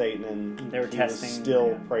him and Satan, and they were testing, was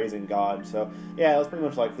still praising God. So it was pretty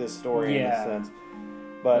much like this story in a sense.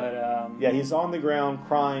 But he's on the ground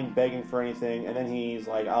crying, begging for anything, and then he's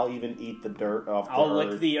like, "I'll even eat the dirt off the earth. I'll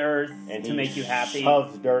lick the earth to make you happy."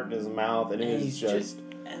 Shoves dirt in his mouth, and it is just.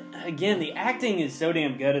 Again, the acting is so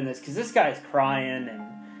damn good in this because this guy's crying,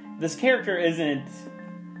 and this character isn't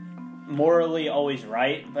morally always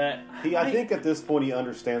right, but I think at this point he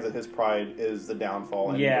understands that his pride is the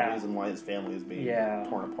downfall and the reason why his family is being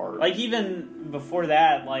torn apart. Like even before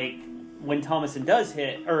that, like. When Thomasin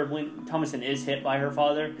is hit by her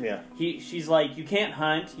father, she's like, you can't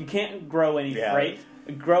hunt, you can't grow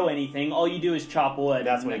anything. All you do is chop wood.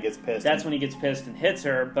 That's when he gets pissed. That's when he gets pissed and hits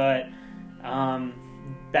her. But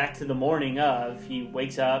back to the morning of, he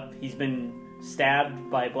wakes up. He's been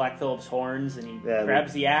stabbed by Black Phillip's horns, and he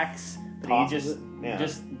grabs the axe. But he just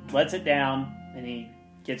lets it down, and he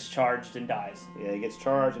gets charged and dies. Yeah, he gets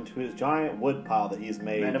charged into his giant wood pile that he's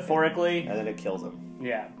made. Metaphorically. And then it kills him.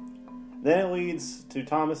 Yeah. Then it leads to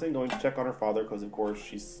Thomasin going to check on her father because, of course,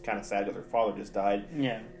 she's kind of sad because her father just died.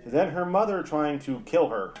 Yeah. Then her mother trying to kill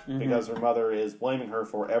her because her mother is blaming her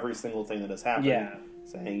for every single thing that has happened. Yeah.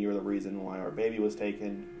 Saying you're the reason why our baby was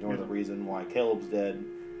taken, you're the reason why Caleb's dead,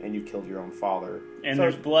 and you killed your own father. And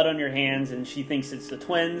there's blood on your hands, and she thinks it's the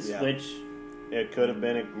twins, which... It could have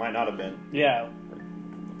been, it might not have been. Yeah.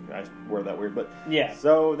 I worded that weird, but... Yeah.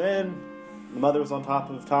 So then... The mother was on top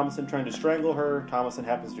of Thomasin trying to strangle her. Thomasin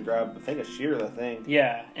happens to grab, I think, a shears,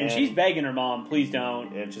 Yeah, and she's begging her mom, please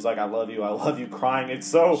don't. And she's like, I love you, crying. It's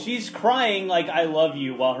so... She's crying like, I love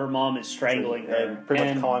you, while her mom is strangling her. And pretty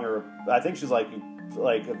much calling her... I think she's like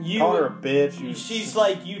calling her a bitch. She's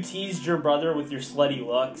like, you teased your brother with your slutty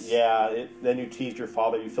looks. Yeah, then you teased your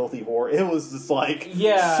father, you filthy whore. It was just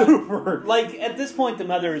super... Like, at this point, the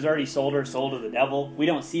mother has already sold her soul to the devil. We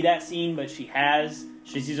don't see that scene, but she has...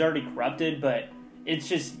 She's already corrupted, but it's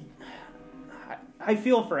just... I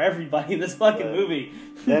feel for everybody in this fucking movie.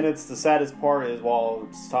 Then it's the saddest part is while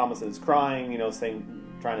Thomasin is crying,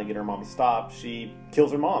 trying to get her mom to stop, she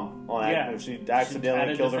kills her mom. She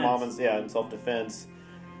accidentally kills her mom in self-defense,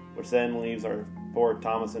 which then leaves our poor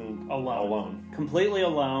Thomasin alone. Completely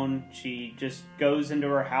alone. She just goes into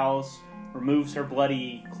her house, removes her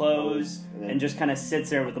bloody clothes, and just kind of sits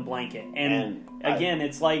there with a blanket. And again,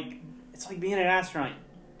 it's like being an astronaut.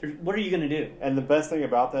 What are you going to do? And the best thing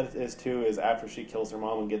about that is after she kills her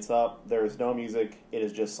mom and gets up, there is no music. It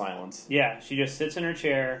is just silence. Yeah, she just sits in her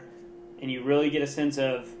chair, and you really get a sense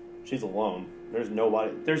of... She's alone. There's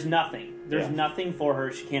nobody. There's nothing. There's nothing for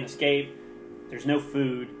her. She can't escape. There's no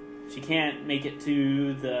food. She can't make it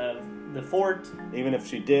to the fort. Even if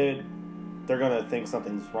she did, they're going to think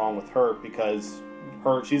something's wrong with her because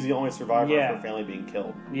she's the only survivor of her family being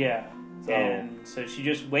killed. Yeah. So she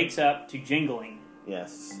just wakes up to jingling.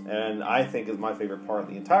 Yes, and I think is my favorite part of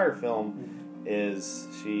the entire film is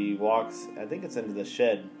she walks, I think it's into the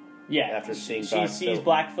shed. Yeah, after seeing she sees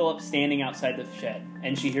Black Phillip standing outside the shed,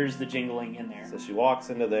 and she hears the jingling in there. So she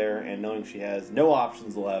walks into there, and knowing she has no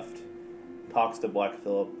options left, talks to Black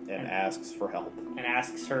Phillip and asks for help. And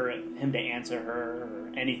asks him to answer her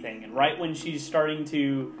or anything. And right when she's starting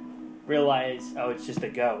to realize, it's just a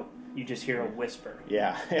goat, you just hear a whisper.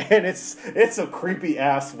 Yeah, and it's a creepy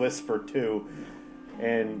ass whisper too.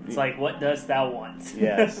 And it's like, what dost thou want?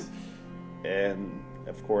 Yes. And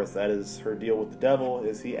of course that is her deal with the devil,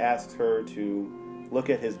 is he asks her to look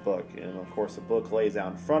at his book. And of course the book lays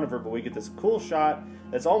out in front of her, but we get this cool shot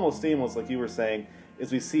that's almost seamless, like you were saying,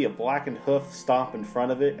 is we see a blackened hoof stomp in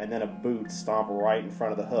front of it, and then a boot stomp right in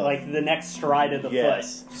front of the hoof. Like the next stride of the foot.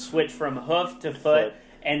 Switch from hoof to foot.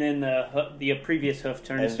 And then the previous hoof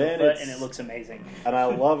turns to a foot, and it looks amazing. And I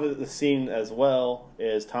love the scene as well,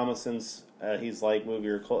 is Thomasin's, he's like, move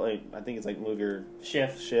your clothes, I think it's like, move your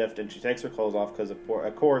shift, and she takes her clothes off because,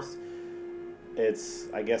 of course, it's,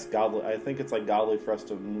 I guess, godly. I think it's like godly for us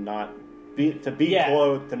to not be,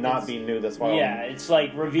 clothed, to not be nude. That's why. Yeah, it's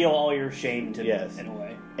like reveal all your shame to them, in a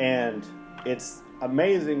way. And it's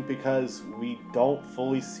amazing because we don't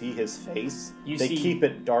fully see his face. They keep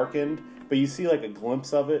it darkened. But you see, like, a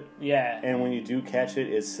glimpse of it. Yeah. And when you do catch it,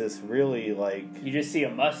 it's just really, like... You just see a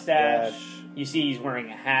mustache. You see he's wearing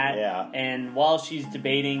a hat. Yeah. And while she's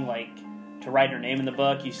debating, like, to write her name in the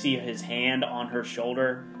book, you see his hand on her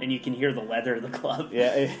shoulder, and you can hear the leather of the glove.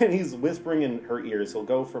 Yeah, and he's whispering in her ears. He'll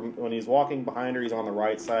go from... When he's walking behind her, he's on the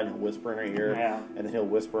right side, and he'll whisper in her ear. Yeah. And then he'll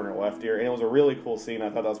whisper in her left ear. And it was a really cool scene. I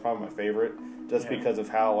thought that was probably my favorite. Just because of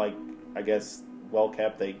how, like, I guess,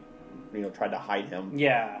 well-kept they... tried to hide him.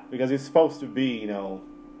 Yeah. Because he's supposed to be,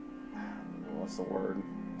 what's the word?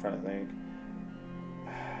 I'm trying to think.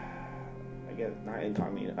 I guess not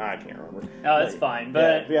incognito. I can't remember. Oh, that's fine.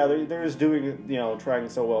 But they're just doing, trying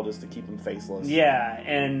so well just to keep him faceless. Yeah,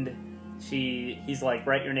 and he's like,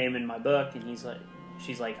 write your name in my book, and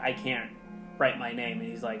she's like, I can't write my name, and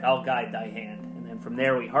he's like, I'll guide thy hand. And then from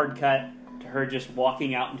there we hard cut to her just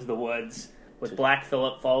walking out into the woods with Black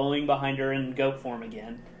Phillip following behind her in goat form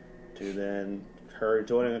again. To then her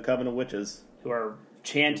joining a coven of witches who are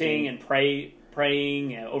chanting and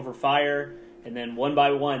praying over fire, and then one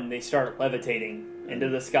by one they start levitating into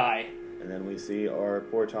the sky. And then we see our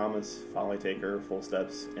poor Thomas finally take her full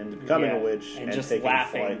steps into becoming a witch and just taking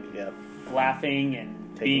laughing, flight. Yep. Laughing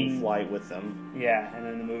and taking flight with them. Yeah, and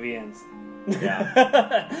then the movie ends.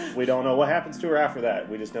 Yeah. We don't know what happens to her after that.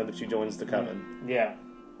 We just know that she joins the coven. Yeah.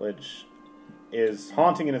 Which is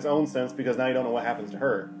haunting in its own sense because now you don't know what happens to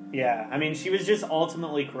her. Yeah, I mean, she was just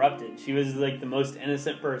ultimately corrupted. She was like the most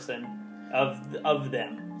innocent person of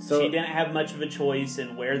them. So she didn't have much of a choice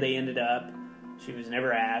in where they ended up. She was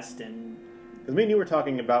never asked, and because me and you were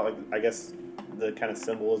talking about, like, I guess the kind of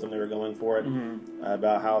symbolism they were going for it,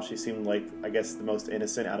 about how she seemed like, I guess, the most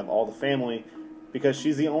innocent out of all the family, because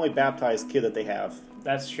she's the only baptized kid that they have.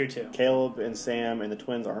 That's true too. Caleb and Sam and the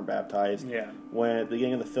twins aren't baptized. Yeah. When at the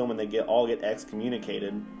beginning of the film, when they all get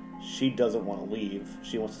excommunicated, she doesn't want to leave.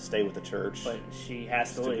 She wants to stay with the church. But she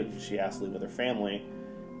has to leave. She has to leave with her family.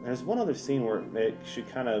 There's one other scene where she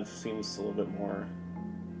kind of seems a little bit more,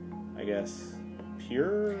 I guess,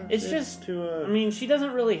 pure. It's just, I mean, she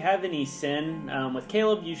doesn't really have any sin. With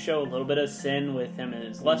Caleb, you show a little bit of sin with him and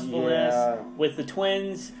his lustfulness. Yeah. With the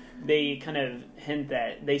twins, they kind of hint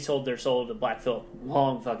that they sold their soul to Black Phillip a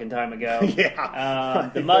long fucking time ago. Yeah.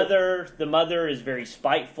 The mother is very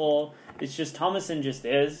spiteful. It's just Thomasin just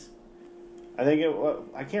is. I think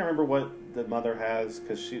I can't remember what the mother has,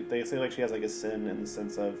 because they say like she has like a sin in the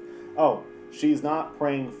sense of, she's not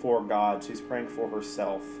praying for God, she's praying for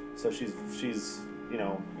herself. So she's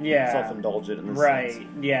self-indulgent in this sense. Right.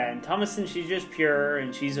 Yeah, and Thomasin, she's just pure,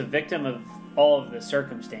 and she's a victim of all of the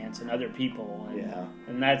circumstance and other people.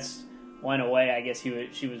 And that's why, in a way, I guess she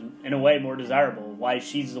was in a way more desirable. Why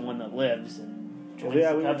she's the one that lives. And we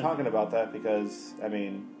were talking about that because, I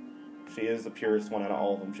mean, she is the purest one out of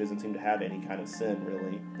all of them. She doesn't seem to have any kind of sin,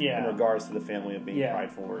 really, in regards to the family of being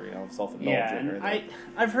prideful or self-indulgent. Yeah, and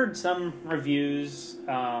I've heard some reviews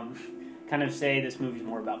kind of say this movie's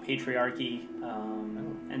more about patriarchy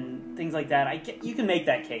and things like that. You can make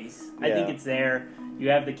that case. I think it's there. You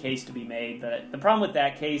have the case to be made, but the problem with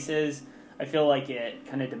that case is I feel like it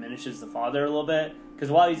kind of diminishes the father a little bit, because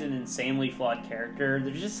while he's an insanely flawed character,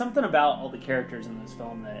 there's just something about all the characters in this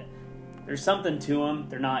film that there's something to them.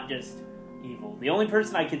 They're not just evil. The only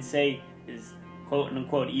person I could say is quote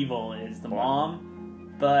unquote evil is the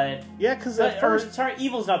mom, but yeah, because at first,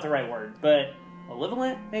 evil's not the right word, but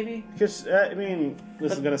malevolent maybe. Because I mean,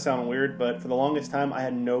 this is gonna sound weird, but for the longest time, I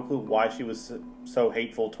had no clue why she was so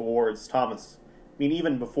hateful towards Thomas. I mean,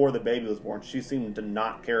 even before the baby was born, she seemed to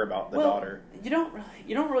not care about the daughter. You don't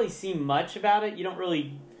really see much about it. You don't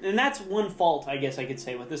really, and that's one fault I guess I could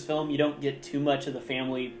say with this film. You don't get too much of the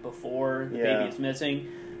family before the baby is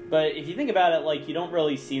missing. But if you think about it, like, you don't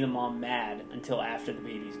really see the mom mad until after the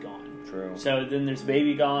baby's gone. True. So then there's the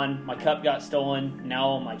baby gone. My cup got stolen.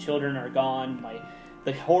 Now my children are gone.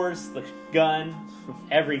 The horse, the gun,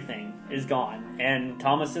 everything is gone. And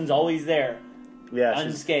Thomasin's always there. Yeah,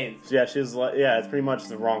 unscathed. She's like, it's pretty much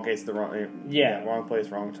the wrong case, wrong place,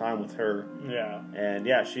 wrong time with her. Yeah.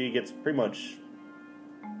 And she gets pretty much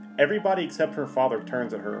everybody except her father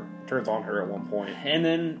turns on her at one point. And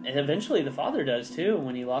then eventually the father does too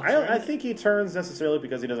when he locks her. I think he turns necessarily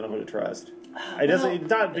because he doesn't know who to trust.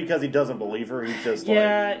 Not because he doesn't believe her. He's just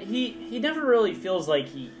he never really feels like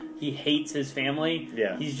he hates his family.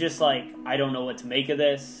 Yeah. He's just like, I don't know what to make of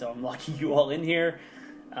this, so I'm locking you all in here.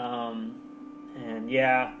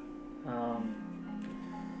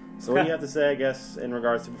 So what do you have to say, I guess, in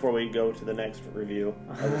regards to, before we go to the next review?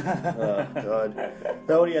 God.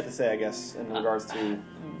 So what do you have to say, I guess, in regards to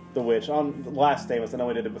The Witch? On the last statements, I know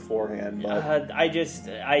we did it beforehand, but... I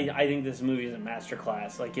think this movie is a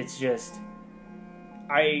masterclass. Like, it's just...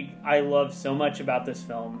 I love so much about this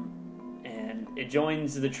film, and it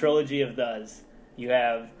joins the trilogy of Thus. You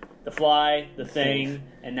have The Fly, The Thing,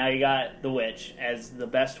 and now you got The Witch as the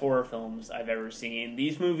best horror films I've ever seen.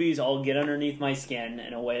 These movies all get underneath my skin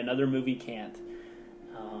in a way another movie can't.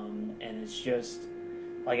 And it's just,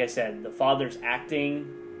 like I said, the father's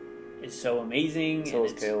acting is so amazing. So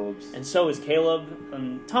is Caleb's. And so is Caleb.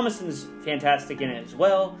 Thomasin's fantastic in it as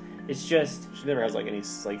well. It's just... She never has, like, any,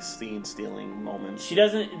 like, scene-stealing moments. She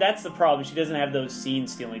doesn't... That's the problem. She doesn't have those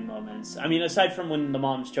scene-stealing moments. I mean, aside from when the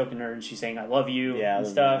mom's choking her and she's saying, I love you, and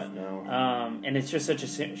stuff. No. And it's just such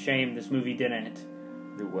a shame this movie didn't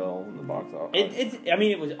do well in the box office.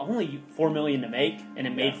 It was only $4 million to make, and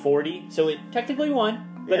it made 40, so it technically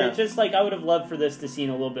won. But it's just, like, I would have loved for this to see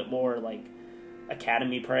a little bit more, like,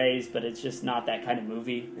 Academy praise, but it's just not that kind of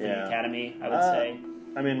movie for the Academy, I would say.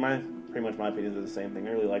 I mean, pretty much my opinions are the same thing.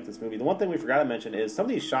 I really like this movie. The one thing we forgot to mention is some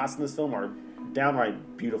of these shots in this film are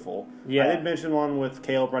downright beautiful. Yeah. I did mention one with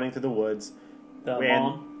Caleb running through the woods. The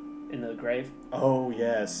mom in the grave. Oh,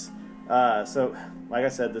 yes. So, like I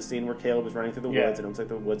said, the scene where Caleb is running through the woods, and it looks like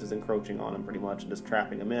the woods is encroaching on him pretty much and just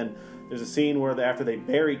trapping him in. There's a scene where after they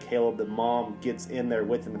bury Caleb, the mom gets in there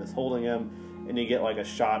with him and is holding him, and you get like a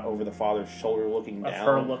shot over the father's shoulder looking down. Of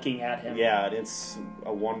her looking at him. Yeah, and it's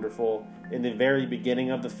a wonderful... In the very beginning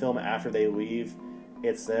of the film, after they leave,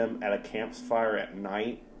 it's them at a campfire at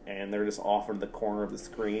night, and they're just off in the corner of the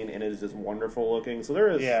screen, and it is just wonderful looking. So there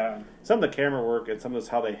is... Some of the camera work and some of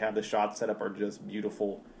how they have the shots set up are just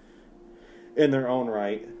beautiful in their own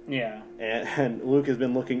right. Yeah. And Luke has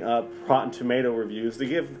been looking up Rotten Tomato reviews to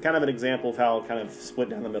give kind of an example of how kind of split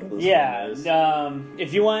down the middle this film is.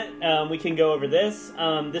 If you want, we can go over this.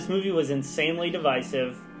 This movie was insanely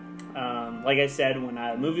divisive. Like I said, when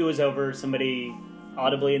the movie was over, somebody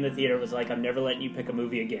audibly in the theater was like, I'm never letting you pick a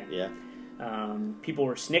movie again. Yeah. People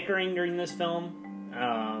were snickering during this film.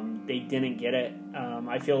 They didn't get it.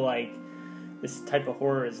 I feel like this type of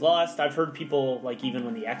horror is lost. I've heard people, like, even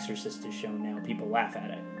when The Exorcist is shown now, people laugh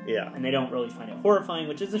at it. Yeah. And they don't really find it horrifying,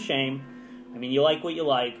 which is a shame. I mean, you like what you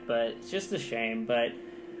like, but it's just a shame. But,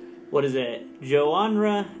 what is it?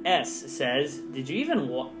 Joanra S. says, Did you even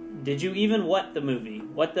what the movie?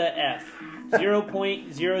 What the F?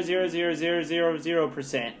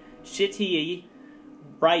 0.000000%. Shitty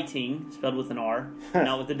writing, spelled with an R,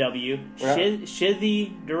 not with a W.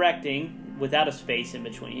 Shitty directing, without a space in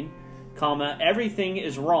between. Comma, everything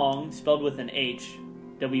is wrong, spelled with an H,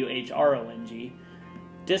 WHRONG.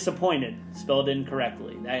 Disappointed, spelled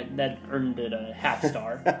incorrectly. That earned it a half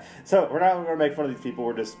star. So we're not going to make fun of these people.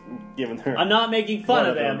 We're just giving their... I'm not making fun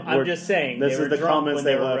of them. I'm just saying this they is were the comments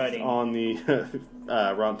they left writing on the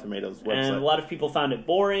Rotten Tomatoes website. And a lot of people found it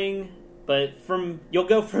boring, but you'll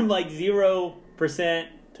go from like 0%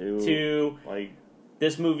 to like...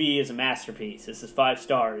 This movie is a masterpiece. This is 5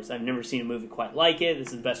 stars. I've never seen a movie quite like it. This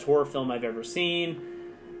is the best horror film I've ever seen.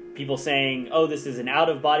 People saying, "Oh, this is an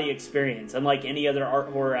out-of-body experience, unlike any other art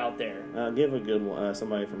horror out there." Give a good one.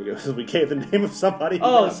 Somebody from a we gave the name of somebody.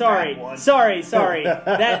 Oh, sorry. That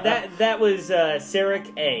was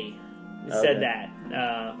Sarek A. Said that.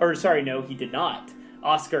 Or sorry, no, he did not.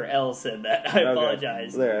 Oscar L. said that. I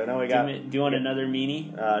apologize. There, now we got... Do you want another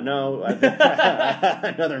meanie? No.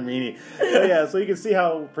 Another meanie. But yeah, so you can see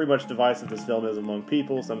how pretty much divisive this film is among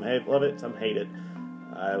people. Some love it, some hate it.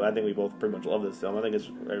 I think we both pretty much love this film. I think it's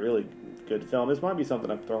a really good film. This might be something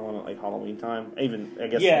I'd throw on at like Halloween time. Even, I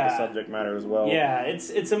guess, the subject matter as well. Yeah,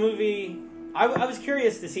 it's a movie... I was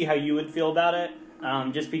curious to see how you would feel about it,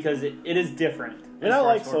 just because it is different. And I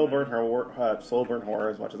like slow burn horror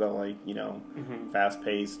as much as I like,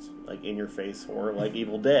 fast-paced, like, in-your-face horror, like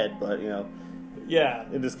Evil Dead, but, yeah,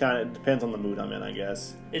 it just kind of depends on the mood I'm in, I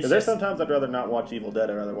guess. Because there's sometimes I'd rather not watch Evil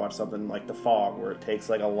Dead, I'd rather watch something like The Fog, where it takes,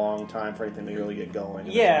 like, a long time for anything to really get going.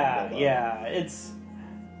 Yeah, it's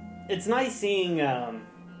nice seeing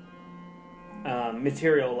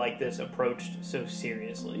material like this approached so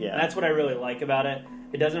seriously. Yeah. And that's what I really like about it.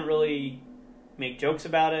 It doesn't really make jokes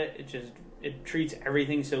about it, it treats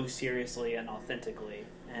everything so seriously and authentically,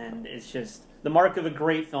 and it's just the mark of a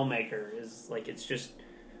great filmmaker is like it's just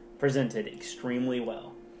presented extremely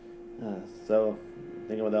well. So, I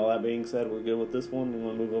think with all that being said, we're good with this one. We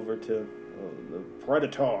want to move over to the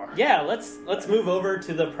Predator. Yeah, let's move over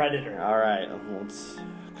to the Predator. All right, God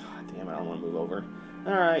damn it, I don't want to move over.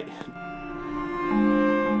 All right.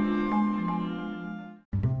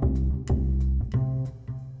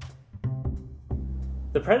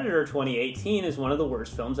 The Predator 2018 is one of the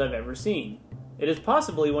worst films I've ever seen. It is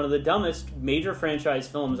possibly one of the dumbest major franchise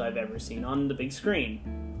films I've ever seen on the big screen.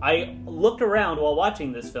 I looked around while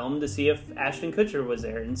watching this film to see if Ashton Kutcher was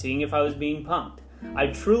there and seeing if I was being punked. I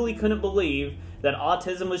truly couldn't believe that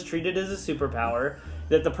autism was treated as a superpower,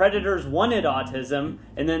 that the Predators wanted autism,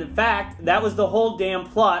 and then in fact, that was the whole damn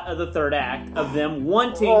plot of the third act, of them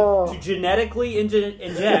wanting to genetically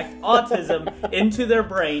inject autism into their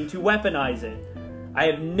brain to weaponize it. I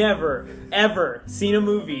have never, ever seen a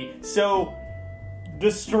movie so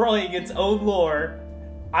destroying its own lore.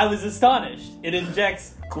 I was astonished. It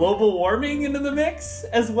injects global warming into the mix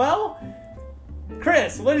as well.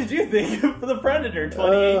 Chris, what did you think of The Predator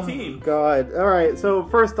 2018? God. All right, so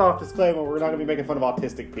first off, disclaimer, we're not going to be making fun of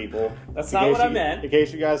autistic people. That's not what I meant. In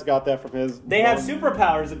case you guys got that from his... They have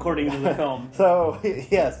superpowers, according to the film. So,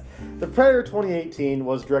 yes. The Predator 2018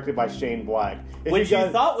 was directed by Shane Black. Which you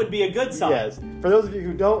thought would be a good sign. Yes. For those of you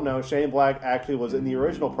who don't know, Shane Black actually was in the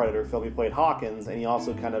original Predator film. He played Hawkins, and he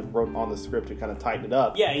also kind of wrote on the script to kind of tighten it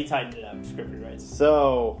up. Yeah, he tightened it up. Scripted rights.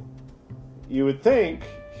 So, you would think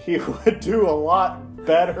he would do a lot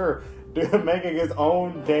better making his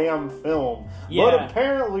own damn film. Yeah. But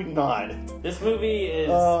apparently not. This movie is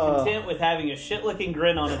content with having a shit-looking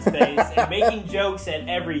grin on its face and making jokes at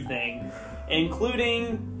everything,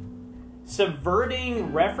 including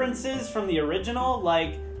subverting references from the original,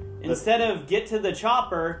 like... Instead of get to the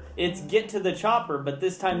chopper, it's get to the chopper, but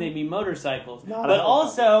this time they mean motorcycles. But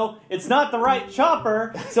also, it's not the right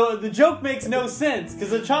chopper, so the joke makes no sense,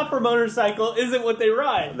 because a chopper motorcycle isn't what they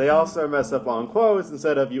ride. They also mess up on quotes.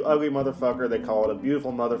 Instead of you ugly motherfucker, they call it a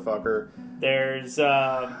beautiful motherfucker. There's,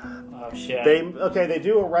 oh shit. They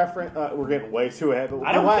do a reference, we're getting way too ahead, but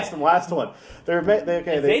last one. If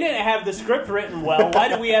they didn't have the script written well, why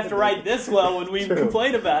do we have to write this well when we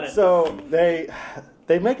complain about it? So,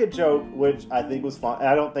 They make a joke, which I think was fine.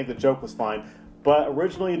 I don't think the joke was fine. But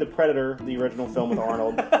originally, The Predator, the original film with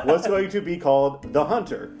Arnold, was going to be called The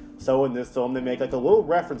Hunter. So in this film, they make like a little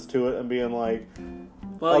reference to it and being like...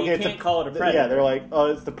 Well, you can't call it a Predator. Yeah, they're like, oh,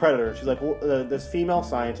 it's The Predator. She's like, well, this female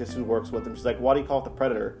scientist who works with him, she's like, why do you call it The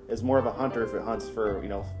Predator? It's more of a hunter if it hunts for,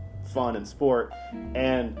 fun and sport.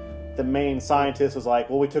 And... the main scientist was like,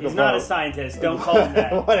 well, we took a vote. He's not a scientist. Don't call him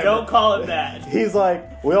that. Don't call him that. He's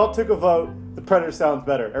like, we all took a vote. The Predator sounds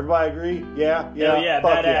better. Everybody agree? Yeah? Yeah? Oh, yeah,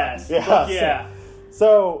 badass. Yeah. Fuck yeah.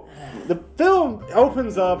 So, the film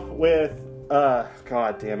opens up with,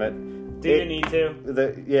 God damn it. Do you need to?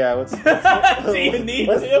 Let's Do you need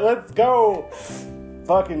to? Let's go.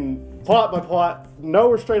 Fucking plot by plot. No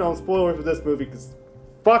restraint on spoilers for this movie, because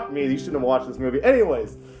fuck me, you shouldn't have watched this movie.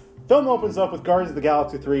 Anyways. Film opens up with Guardians of the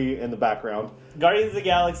Galaxy 3 in the background. Guardians of the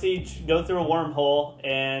Galaxy go through a wormhole,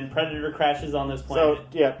 and Predator crashes on this planet. So,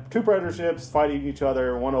 yeah, two Predator ships fighting each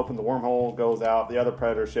other. One opens the wormhole, goes out. The other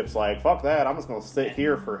Predator ship's like, fuck that, I'm just going to sit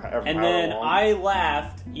here for however long. And then I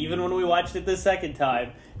laughed, even when we watched it the second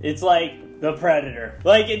time. It's like, The Predator.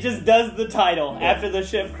 Like, it just does the title. Yeah. After the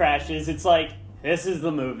ship crashes, it's like, this is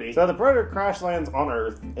the movie. So the Predator crash lands on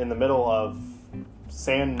Earth in the middle of...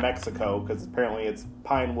 San Mexico, because apparently it's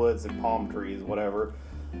pine woods and palm trees, whatever.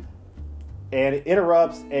 And it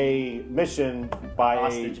interrupts a mission by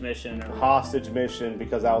hostage mission,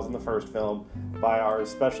 because that was in the first film, by our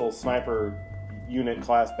special sniper unit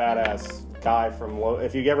class badass guy from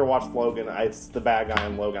if you ever watched Logan, it's the bad guy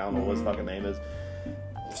in Logan. I don't know what his fucking name is.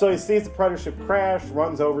 So he sees the Predator ship crash,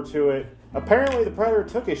 runs over to it. Apparently the Predator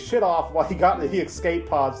took his shit off while he got into the escape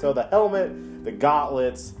pod, so the helmet, the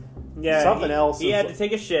gauntlets, something else. He had to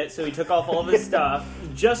take a shit, so he took off all of his stuff,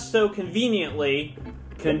 just so conveniently,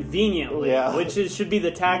 which should be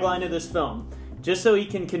the tagline of this film, just so he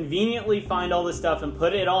can conveniently find all this stuff and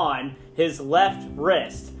put it on his left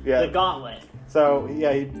wrist, the gauntlet. So,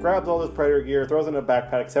 he grabs all this Predator gear, throws it in a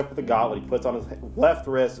backpack, except for the gauntlet he puts on his left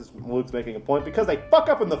wrist, as Luke's making a point, because they fuck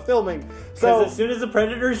up in the filming. So as soon as the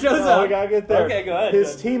Predator shows up... we gotta get there. Okay, go ahead.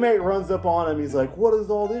 His teammate runs up on him, he's like, what is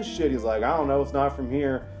all this shit? He's like, I don't know, it's not from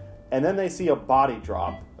here. And then they see a body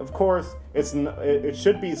drop. Of course, it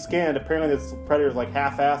should be skinned. Apparently, this Predator's like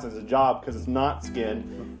half-assed as a job because it's not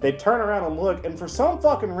skinned. They turn around and look, and for some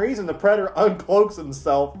fucking reason, the Predator uncloaks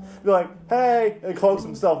himself. Be like, hey, and cloaks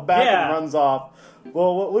himself back and runs off.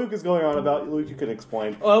 Well, what Luke is going on about, Luke, you can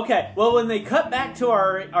explain. Okay, well, when they cut back to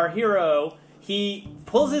our hero, he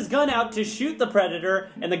pulls his gun out to shoot the Predator,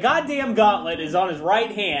 and the goddamn gauntlet is on his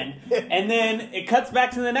right hand. And then it cuts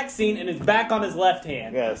back to the next scene, and it's back on his left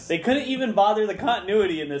hand. Yes. They couldn't even bother the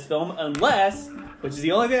continuity in this film unless, which is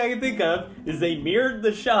the only thing I can think of, is they mirrored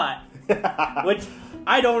the shot. Which,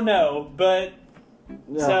 I don't know, but...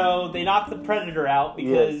 No. So they knock the Predator out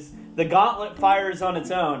because... Yes. The gauntlet fires on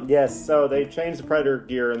its own. Yes, so they changed the Predator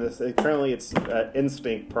gear, and currently it's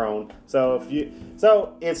instinct prone. So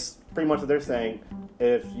it's pretty much what they're saying.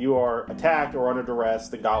 If you are attacked or under duress,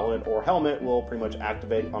 the gauntlet or helmet will pretty much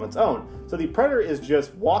activate on its own. So the Predator is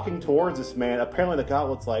just walking towards this man. Apparently the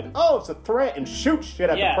gauntlet's like, oh, it's a threat, and shoots shit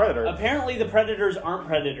at the Predator. Apparently the Predators aren't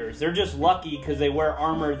Predators. They're just lucky because they wear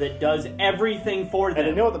armor that does everything for them. And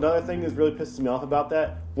you know what another thing that really pisses me off about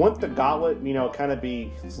that? wouldn't the gauntlet, kind of be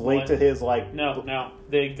linked to his, like... No.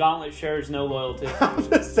 The gauntlet shares no loyalty. I'm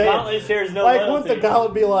just saying. Gauntlet shares no loyalty. Wouldn't the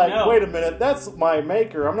gauntlet be like, wait a minute, that's my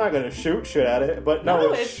maker, I'm not going to shoot shit at it. But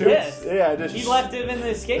no, it shoots. Pissed. Yeah, it just... He left him in the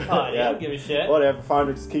escape pod. Yeah. He don't give a shit. Whatever,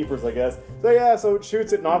 finders keepers, I guess. So it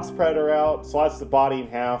shoots it, knocks the Predator out, slices the body in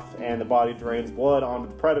half, and the body drains blood onto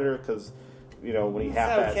the Predator, because, when he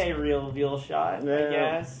half-assed... It's okay, reveal shot, I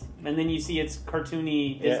guess. And then you see its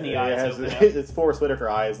cartoony Disney eyes open up. Its Forrest Whitaker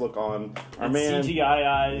eyes look on our man. CGI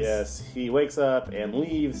eyes. Yes, he wakes up and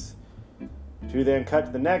leaves to then cut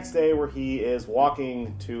to the next day where he is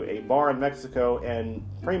walking to a bar in Mexico and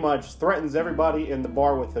pretty much threatens everybody in the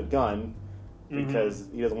bar with a gun because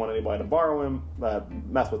he doesn't want anybody to borrow him,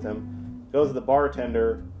 mess with him. Goes to the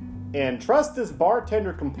bartender and trusts this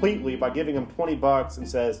bartender completely by giving him $20 and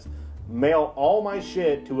says, mail all my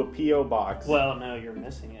shit to a P.O. box. Well, no, you're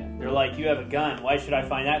missing it. They're like, you have a gun. Why should I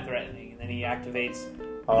find that threatening? And then he activates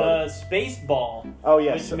the space ball,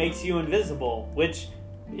 which makes you invisible, which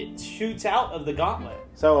it shoots out of the gauntlet.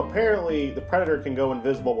 So apparently the Predator can go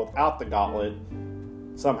invisible without the gauntlet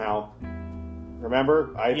somehow.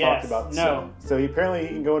 Remember? I talked about... So he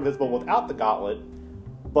can go invisible without the gauntlet,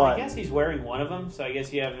 but... I guess he's wearing one of them, so I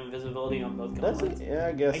guess you have invisibility on both gauntlets. Yeah,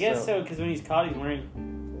 I guess so, because when he's caught, he's wearing...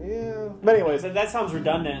 Yeah. But anyways... That sounds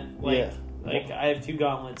redundant. Like I have two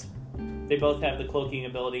gauntlets. They both have the cloaking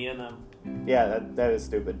ability in them. Yeah, that is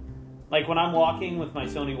stupid. Like when I'm walking with my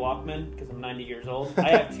Sony Walkman, because I'm 90 years old, I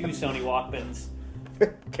have two Sony Walkmans.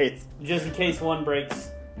 Just in case one breaks.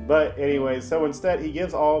 But anyways, so instead he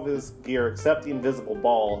gives all of his gear except the invisible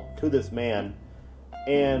ball to this man.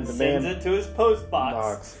 And the sends man... it to his post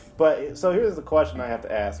box. But, so here's the question I have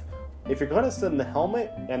to ask. If you're going to send the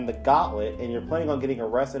helmet and the gauntlet and you're planning on getting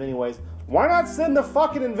arrested anyways, why not send the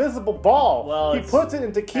fucking invisible ball? Well, he puts it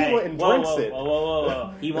in tequila and drinks it.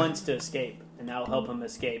 Whoa. He wants to escape, and that'll help him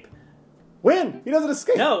escape. When? He doesn't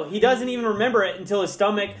escape. No, he doesn't even remember it until his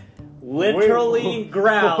stomach literally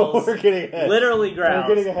growls. We're getting ahead. Literally growls.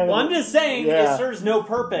 We're getting ahead. Well, I'm just saying, it serves no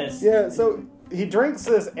purpose. Yeah, so... He drinks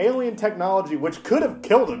this alien technology, which could have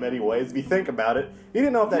killed him anyways, if you think about it. He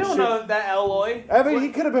didn't know if that shit... You don't know that alloy. I mean, he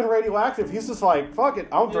could have been radioactive. He's just like, fuck it,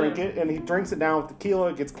 I'll drink it. And he drinks it down with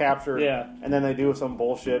tequila, gets captured. Yeah. And then they do some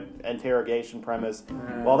bullshit interrogation premise.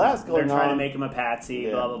 While that's going on... They're trying to make him a patsy,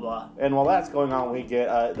 blah, blah, blah. And while that's going on, we get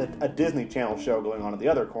a Disney Channel show going on at the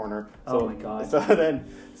other corner. So, oh, my God.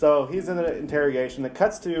 So he's in the interrogation that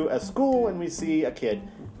cuts to a school, and we see a kid.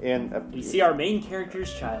 We see our main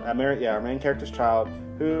character's child. Our main character's child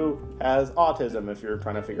who has autism, if you're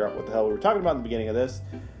trying to figure out what the hell we were talking about in the beginning of this.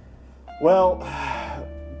 Well,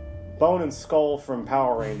 Bone and Skull from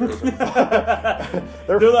Power Rangers.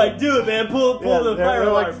 They're like, do it, man, pull the fire alarm.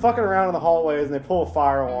 They're like fucking around in the hallways, and they pull a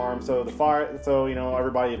fire alarm, so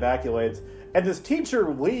everybody evacuates. And this teacher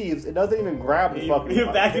leaves and doesn't even grab the fucking... He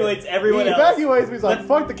evacuates everyone else. He evacuates, he's like,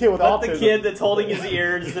 fuck the kid with autism. The kid that's holding his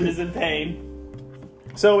ears and is in pain.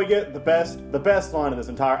 So we get the best line in this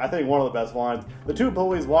entire... I think one of the best lines. The two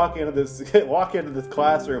bullies walk into this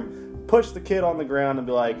classroom, push the kid on the ground and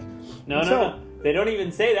be like... No. They don't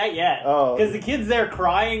even say that yet. Because the kid's there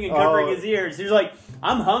crying and covering his ears. He's like,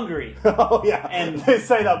 I'm hungry. Oh, yeah. And they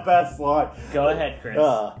say the best line. Go ahead, Chris.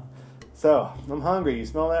 So, I'm hungry. You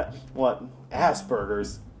smell that? What?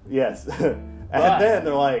 Asperger's. Yes. And then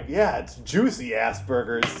they're like, yeah, it's juicy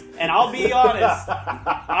Asperger's. And I'll be honest,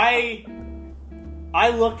 I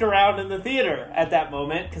looked around in the theater at that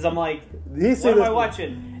moment because I'm like, what am I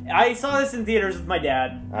watching? I saw this in theaters with my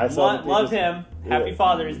dad. Love him. Happy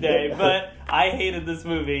Father's Day. But I hated this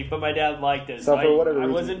movie, but my dad liked it. So for whatever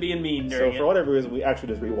reason, I wasn't being mean during it. So for whatever reason, we actually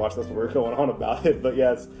just rewatched this when we were going on about it. But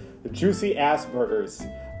yes, the juicy Asperger's.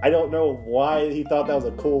 I don't know why he thought that was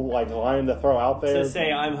a cool line to throw out there. To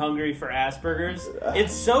say I'm hungry for Asperger's.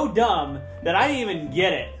 It's so dumb that I didn't even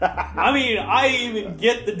get it. I mean, I didn't even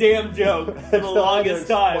get the damn joke for the longest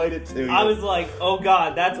time. I was like, oh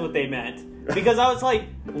God, that's what they meant. Because I was like,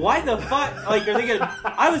 why the fuck? Like, are they gonna...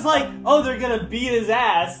 I was like, oh, they're gonna beat his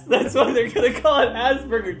ass. That's why they're gonna call it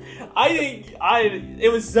Asperger's.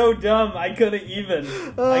 It was so dumb, I couldn't even.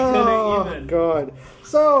 Oh, God.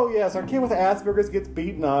 So, yes, our kid with Asperger's gets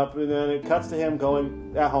beaten up, and then it cuts to him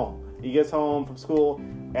going at home. He gets home from school,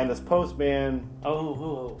 and this postman...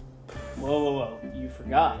 Whoa. You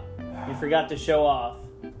forgot. You forgot to show off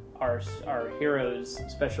our hero's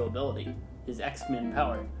special ability. His X-Men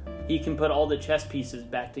power. He can put all the chess pieces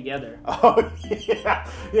back together. Oh,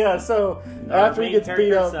 yeah. So after he gets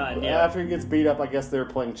beat up, I guess they were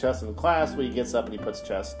playing chess in class. Where he gets up and he puts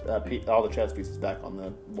all the chess pieces back on the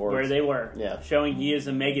board where they were. Yeah, showing he is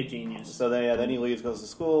a mega genius. So then he leaves, goes to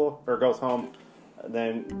school or goes home.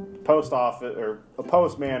 Then post office or a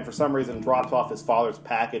postman for some reason drops off his father's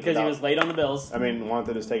package because he was late on the bills. I mean, wanted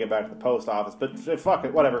to just take it back to the post office, but fuck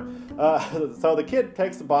it, whatever. So the kid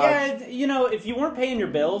takes the box. Yeah, you know, if you weren't paying your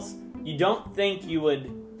bills, you don't think you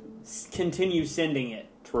would continue sending it.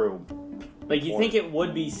 True. Like, you think it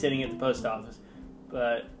would be sitting at the post office.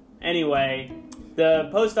 But anyway, the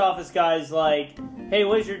post office guy's like, hey,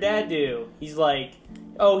 what does your dad do? He's like,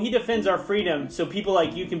 oh, he defends our freedom so people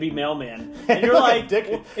like you can be mailmen. And you're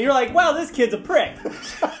like, wow, this kid's a prick.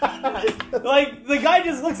 Like, the guy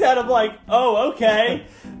just looks at him like, oh, okay.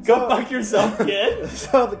 Go fuck yourself, kid.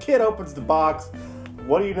 So the kid opens the box.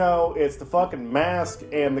 What do you know? It's the fucking mask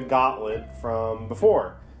and the gauntlet from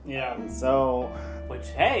before. Yeah. So... Which,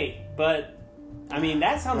 hey, but... I mean,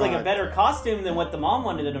 that sounds like a better costume than what the mom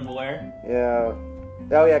wanted him to wear. Yeah.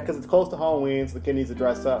 Oh, yeah, because it's close to Halloween, so the kid needs to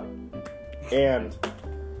dress up. And...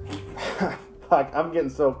 Fuck, I'm getting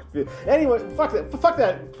so confused. Anyway, fuck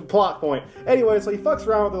that plot point. Anyway, so he fucks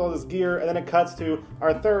around with all this gear, and then it cuts to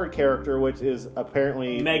our third character, which is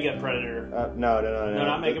apparently... Mega Predator. No. No,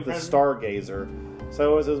 not Mega Predator? The Stargazer.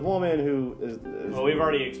 So it was this woman who is well, we've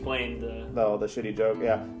already explained the shitty joke,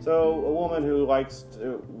 yeah. So a woman who likes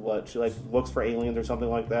to, she looks for aliens or something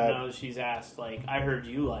like that. No, she's asked, like, I heard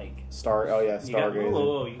you like... Stargazer.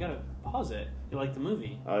 Whoa, you gotta pause it. You like the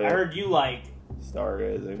movie. Oh, yeah. I heard you like...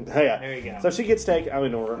 Stargazing. Yeah. There you go. So she gets taken, I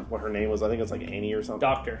don't know what her name was, I think it's like Annie or something.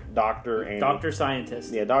 Dr. Annie. Dr.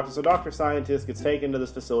 Scientist. Yeah, Dr. Scientist gets taken to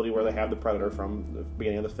this facility where they have the Predator from the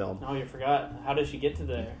beginning of the film. Oh, you forgot. How does she get to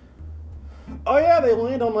there? Oh yeah, they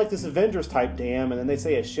land on like this Avengers type dam, and then they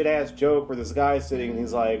say a shit ass joke where this guy's sitting and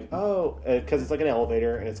he's like, oh, because it's like an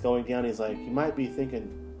elevator and it's going down. He's like, you might be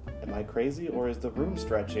thinking, am I crazy or is the room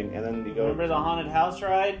stretching? And then you go, remember the haunted house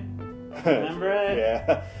ride? Remember it?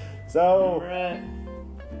 Yeah. So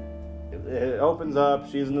it opens up.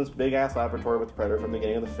 She's in this big ass laboratory with the Predator from the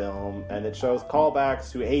beginning of the film, and it shows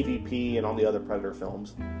callbacks to AVP and all the other Predator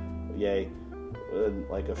films. Yay!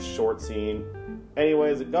 Like a short scene.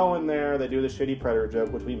 Anyways, they go in there, they do the shitty Predator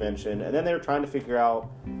joke, which we mentioned, and then they're trying to figure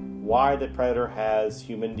out why the Predator has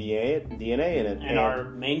human DNA in it. And our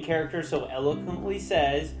main character so eloquently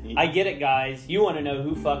says, I get it, guys. You want to know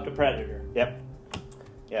who fucked a Predator. Yep.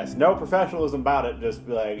 Yes, no professionalism about it, just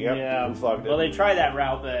be like, yep, who fucked it. Well, they try that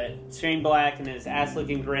route, but Shane Black and his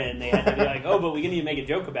ass-licking grin, they had to be like, oh, but we need to make a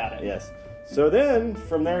joke about it. Yes. So then,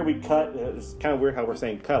 from there, we cut. It's kind of weird how we're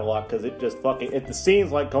saying cut a lot, because it just fucking... the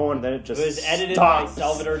scene's like going, and then it just stops. It was edited by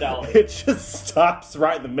Salvador Dali. It just stops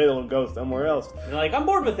right in the middle and goes somewhere else. You're like, I'm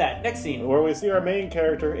bored with that. Next scene. Where we see our main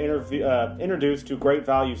character introduced to Great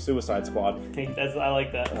Value Suicide Squad. I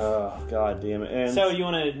like that. Oh, god damn it. And so, you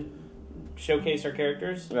want to showcase our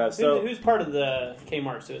characters? Who's part of the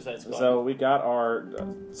Kmart Suicide Squad? So, we got our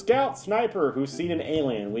scout sniper who's seen an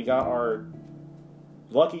alien. We got our...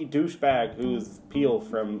 lucky douchebag who's Peele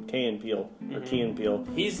from Key and Peele, or Key and Peele.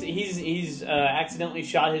 He's accidentally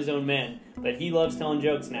shot his own men, but he loves telling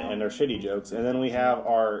jokes now. And they're shitty jokes. And then we have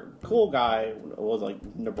our cool guy, was like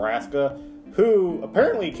Nebraska, who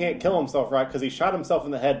apparently can't kill himself, right? Because he shot himself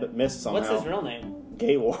in the head but missed somehow. What's his real name?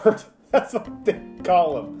 Gaylord. That's what they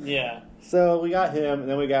call him. Yeah. So we got him, and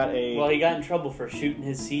then we got a... Well, he got in trouble for shooting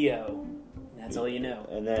his CO. That's all you know.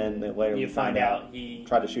 And then later you find out he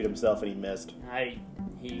tried to shoot himself and he missed.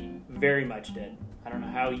 He very much did. I don't know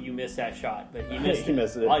how you missed that shot, but he missed he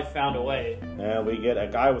missed it. I found a way. And we get a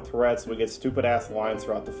guy with Tourette's. We get stupid ass lines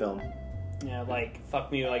throughout the film. Yeah, like,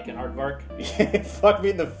 fuck me like an aardvark. Fuck me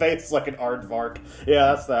in the face like an aardvark. Yeah,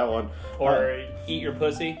 that's that one. Or eat your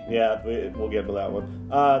pussy. Yeah, we'll get to that one.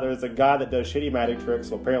 There's a guy that does shitty magic tricks,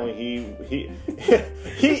 so apparently he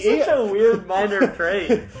It's such a weird minor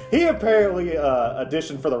trait. He apparently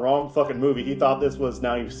auditioned for the wrong fucking movie. He thought this was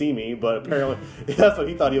Now You See Me, but apparently that's what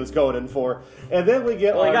he thought he was going in for. And then we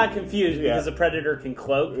get... Well, he got confused because the Predator can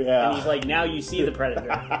cloak. Yeah. And he's like, now you see the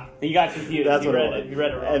Predator. He got confused. That's he read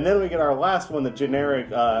it wrong. And then we get our last one, the generic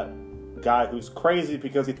guy who's crazy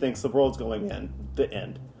because he thinks the world's going to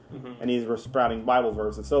end. And he's sprouting Bible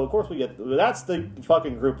verses. So, of course, that's the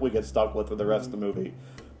fucking group we get stuck with for the rest of the movie.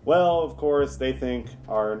 Well, of course, they think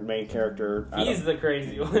our main character... He's the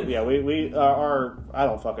crazy one. Yeah, I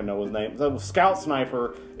don't fucking know his name. The scout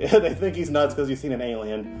sniper, they think he's nuts because he's seen an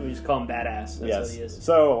alien. We just call him badass. That's what he is.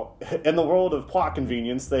 So, in the world of plot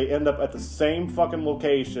convenience, they end up at the same fucking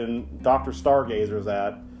location Dr. Stargazer's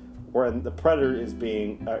at, where the Predator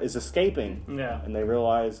is escaping. Yeah. And they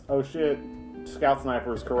realize, oh shit, Scout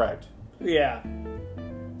Sniper is correct. Yeah.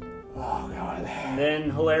 Oh god! And then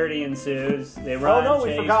hilarity ensues. They run. Oh no,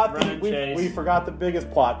 chase, we forgot the biggest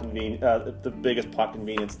plot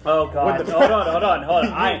convenience. Oh god! Hold on.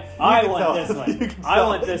 I want this one. I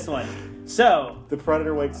want this one. So the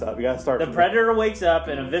Predator wakes up. You gotta start. The Predator wakes up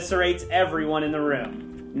and eviscerates everyone in the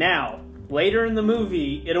room. Now, later in the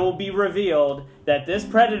movie, it will be revealed that this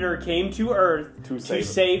Predator came to Earth to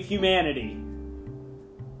save humanity.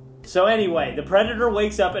 So anyway, the Predator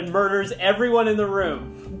wakes up and murders everyone in the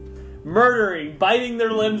room. Murdering, biting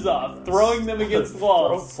their limbs off, throwing them against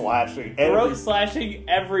walls. Throat slashing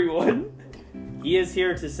everyone. He is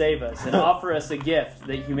here to save us and offer us a gift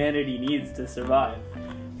that humanity needs to survive.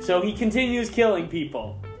 So he continues killing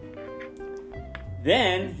people.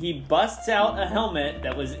 Then he busts out a helmet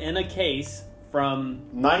that was in a case from...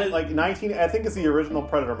 19... I think it's the original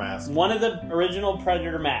Predator mask. One of the original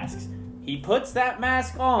Predator masks. He puts that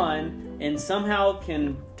mask on and somehow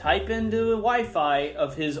can type into the Wi-Fi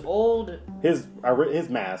of his old... His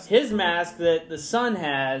mask. His mask that the son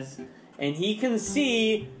has, and he can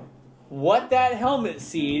see what that helmet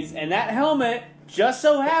sees, and that helmet just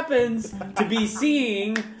so happens to be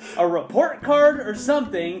seeing a report card or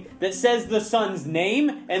something that says the son's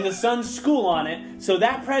name and the son's school on it, so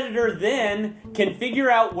that Predator then can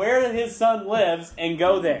figure out where his son lives and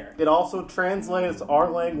go there. It also translates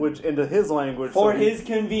our language into his language. For his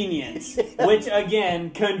convenience. Which, again,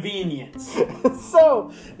 convenience.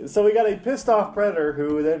 So we got a pissed off Predator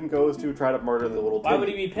who then goes to try to murder the little Why would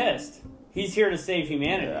he be pissed? He's here to save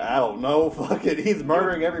humanity. I don't know. Fuck it. He's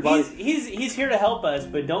murdering everybody. He's here to help us,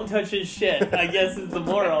 but don't touch his shit, I guess is the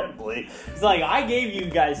moral. It's like, I gave you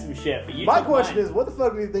guys some shit, but you My question is, what the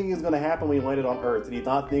fuck do you think is going to happen when he landed on Earth? Did he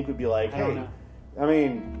not think would be like, hey, I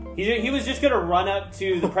mean... He was just going to run up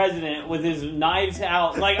to the president with his knives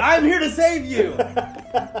out, like, I'm here to save you!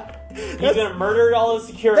 He's going to murder all the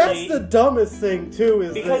security. That's the dumbest thing, too,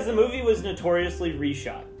 is because the movie was notoriously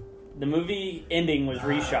reshot. The movie ending was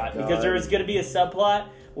reshot because there was going to be a subplot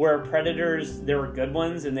where Predators, there were good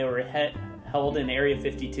ones, and they were held in Area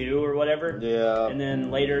 52 or whatever. Yeah. And then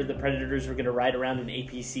later, the Predators were going to ride around in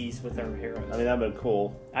APCs with our heroes. I mean, that'd been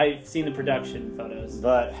cool. I've seen the production photos.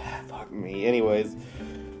 But, fuck me. Anyways.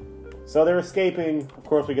 So they're escaping. Of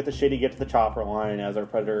course, we get to the chopper line as our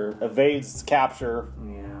Predator evades capture.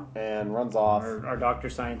 Yeah. And runs off. Our Dr.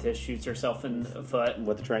 Scientist shoots herself in the foot.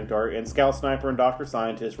 With the tranq dart. And Scout Sniper and Dr.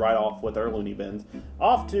 Scientist ride off with our loony bins.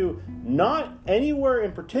 Off to not anywhere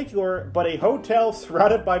in particular, but a hotel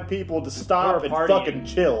surrounded by people to stop and fucking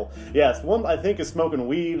chill. Yes, one I think is smoking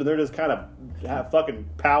weed, and they're just kind of fucking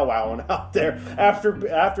powwowing out there.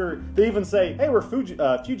 After they even say, hey, we're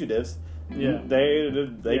fugitives. Yeah.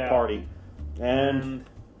 They party. And...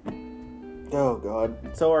 Oh,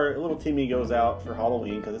 God. So our little Timmy goes out for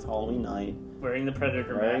Halloween, because it's Halloween night. Wearing the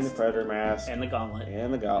Predator mask. And the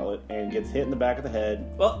gauntlet. And gets hit in the back of the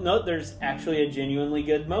head. Well, no, there's actually a genuinely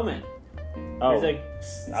good moment. There's a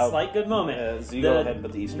slight good moment. So you go ahead and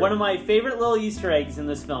put the Easter egg. One of my favorite little Easter eggs in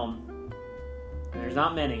this film, there's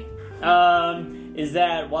not many, is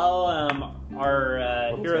that while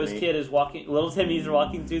our hero's kid is walking, little Timmy's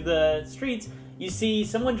walking through the streets, you see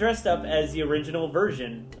someone dressed up as the original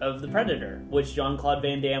version of the Predator, which Jean-Claude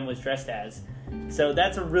Van Damme was dressed as. So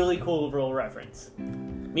that's a really cool little reference.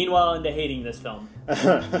 Meanwhile, into hating this film.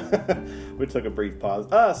 We took a brief pause.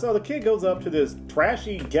 So the kid goes up to this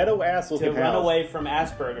trashy, ghetto-ass looking house. To run away from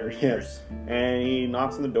Asperger's. Yes. And he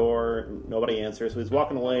knocks on the door. Nobody answers. So he's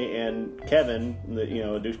walking away, and Kevin,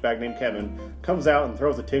 a douchebag named Kevin, comes out and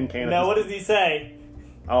throws a tin can at Now, what does he say?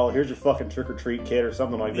 Oh, here's your fucking trick-or-treat, kid, or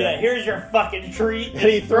something like that. Yeah, here's your fucking treat. And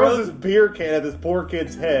he throws his beer can at this poor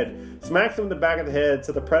kid's head, smacks him in the back of the head,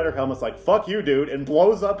 so the Predator helmet's like, fuck you, dude, and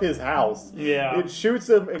blows up his house. Yeah. It shoots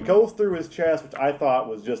him, it goes through his chest, which I thought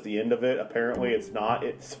was just the end of it. Apparently it's not.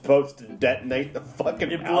 It's supposed to detonate the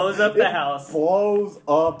fucking house. It blows up the house. It blows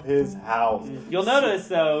up his house. You'll notice,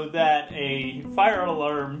 though, that a fire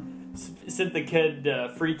alarm sent the kid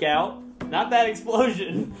to freak out. Not that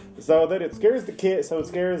explosion. So then it scares the kid. So it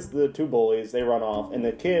scares the two bullies. They run off, and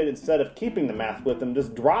the kid, instead of keeping the mask with him,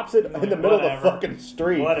 just drops it in the middle of the fucking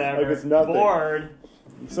street. Whatever. Like it's nothing. Bored.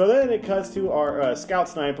 So then it cuts to our Scout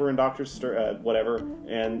Sniper and Dr. whatever,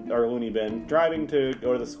 and our loony bin driving to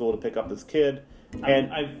go to the school to pick up this kid.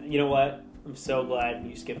 And you know what? I'm so glad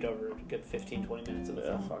you skipped over a good 15-20 minutes of the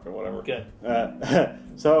film. Fucking whatever. Good.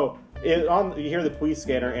 So you hear the police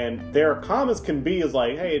scanner, and their calm as can be is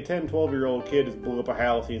like, hey, a 10, 12-year-old kid just blew up a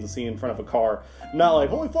house he's seen in front of a car. Not like,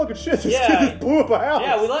 holy fucking shit, this kid just blew up a house.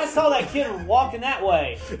 Yeah, we last saw that kid walking that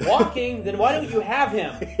way. Walking, then why don't you have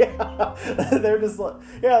him? Yeah, they're just like,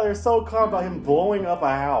 they're so calm about him blowing up a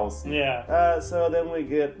house. Yeah. So then we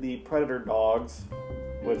get the Predator dogs.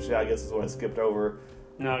 which I guess is what I skipped over.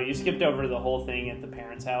 No, you skipped over the whole thing at the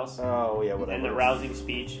parents' house. Oh, yeah, whatever. And the rousing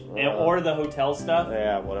speech. Or the hotel stuff.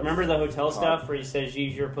 Yeah, whatever. Remember the hotel stuff where he says,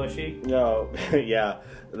 "Use your pushy"? No, yeah.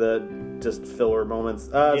 The just filler moments.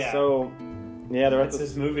 So, yeah, they're at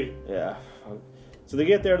this movie. Yeah. So they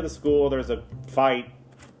get there to the school. There's a fight,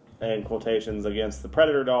 in quotations, against the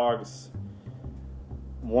predator dogs.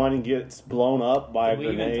 One gets blown up by a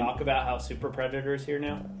grenade. Did we even talk about how super predator's here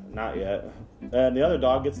now? Not yet. And the other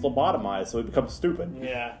dog gets lobotomized, so he becomes stupid.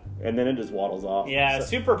 Yeah. And then it just waddles off. Yeah,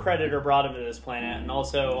 Super Predator brought him to this planet, and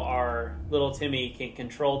also our little Timmy can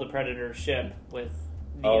control the Predator's ship with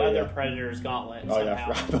the other Predator's gauntlet somehow. Yeah,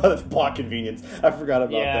 I forgot about plot convenience. I forgot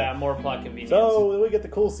about that. Yeah, more plot convenience. So we get the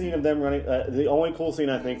cool scene of them running. The only cool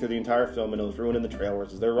scene, I think, through the entire film, and it was ruined in the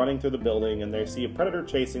trailers, is they're running through the building, and they see a Predator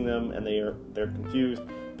chasing them, and they're confused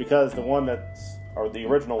because the one the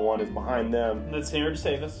original one is behind them. That's here to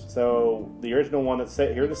save us. So the original one that's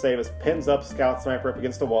here to save us pins up Scout Sniper up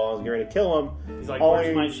against the wall and is getting ready to kill him. He's like,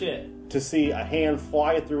 "Where's my shit?" To see a hand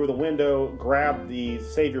fly through the window, grab the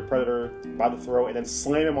Savior Predator by the throat, and then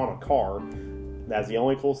slam him on a car. That's the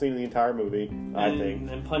only cool scene in the entire movie, I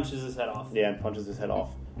think. And punches his head off. Yeah, and punches his head off.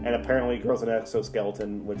 And apparently grows an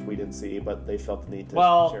exoskeleton, which we didn't see, but they felt the need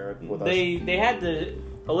to share it with us. They had to...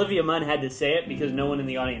 Olivia Munn had to say it because no one in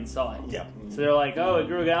the audience saw it. Yeah. So they're like, "Oh, it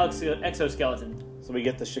grew an exoskeleton." So we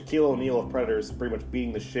get the Shaquille O'Neal of Predators pretty much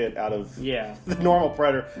beating the shit out of the normal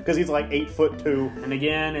Predator because he's like 8'2". And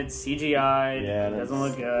again, it's CGI. Yeah, it doesn't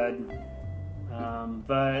look good.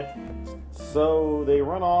 But so they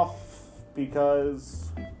run off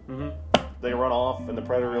because they run off, and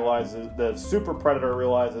the Super Predator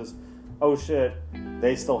realizes, oh shit,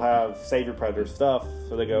 they still have Savior Predator stuff.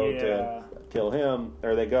 So they go to kill him,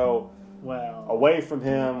 or they go away from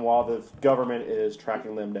him while the government is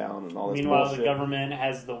tracking them down and all this Meanwhile, bullshit. The government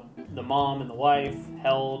has the mom and the wife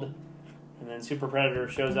held, and then Super Predator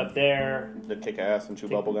shows up there to kick ass and chew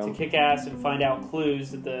bubblegum. To kick ass and find out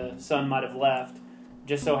clues that the son might have left.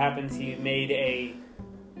 Just so happens he made a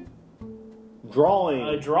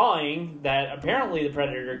drawing that apparently the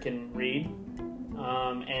Predator can read,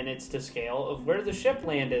 and it's to scale of where the ship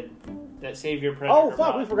landed. That Savior Predator. Oh,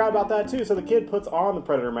 fuck, we forgot about that, too. So the kid puts on the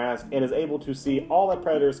Predator mask and is able to see all that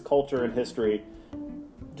Predator's culture and history.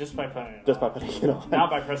 Just by putting it on.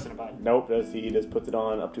 Not by pressing a button. Nope, he just puts it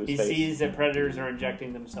on up to his face. He sees that Predators are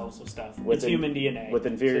injecting themselves with stuff. It's human DNA. With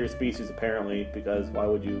inferior species, apparently, because why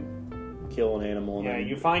would you kill an animal? Yeah,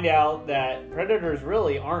 you find out that Predators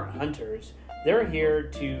really aren't hunters. They're here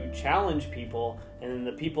to challenge people, and then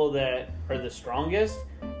the people that are the strongest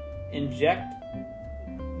inject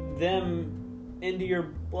them into your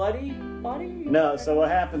bloody body? No, so what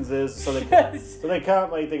happens is, they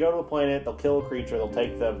come, they go to a planet, they'll kill a creature, they'll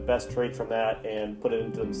take the best traits from that and put it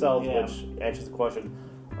into themselves, which answers the question,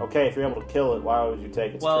 okay, if you're able to kill it, why would you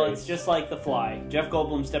take its traits? Well, it's just like The Fly. Jeff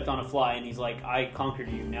Goldblum stepped on a fly and he's like, I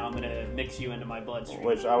conquered you, now I'm going to mix you into my bloodstream.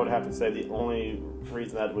 Which I would have to say the only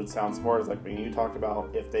reason that would sound smart is like when you talked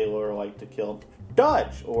about if they were like to kill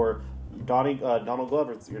Dutch or Donald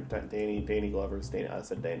Glover's, Danny Glover's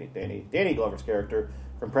character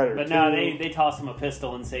from Predator 2. But no, they toss him a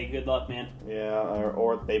pistol and say, good luck, man. Yeah,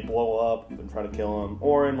 or they blow up and try to kill him.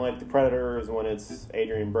 Or in like the Predators when it's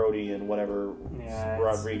Adrian Brody and whatever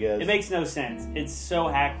Rodriguez. It makes no sense. It's so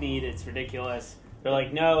hackneyed, it's ridiculous. They're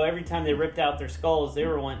like, no, every time they ripped out their skulls, they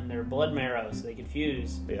were wanting their blood marrow so they could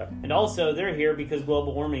fuse. Yeah. And also, they're here because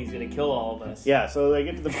global warming is going to kill all of us. Yeah, so they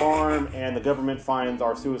get to the farm, and the government finds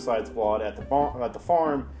our Suicide Squad at the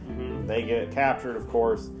farm. Mm-hmm. They get captured, of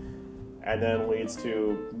course, and then leads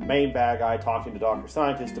to main bad guy talking to Dr.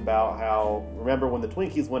 Scientist about how, remember when the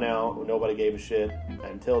Twinkies went out, nobody gave a shit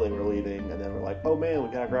until they were leaving, and then we're like, oh man, we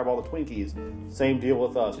gotta grab all the Twinkies. Same deal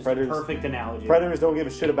with us. Predators, perfect analogy. Predators don't give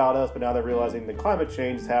a shit about us, but now they're realizing the climate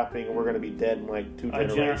change is happening, and we're gonna be dead in like a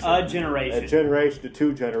generation. A generation to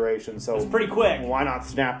 2 generations. So it's pretty quick. Why not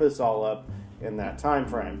snap this all up in that time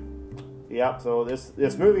frame? Yep. So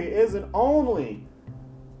this movie isn't only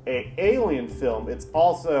an alien film; it's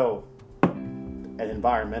also an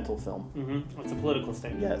environmental film. Mm-hmm. It's a political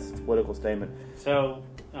statement. Yes, it's a political statement. So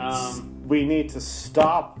we need to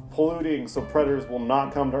stop polluting so predators will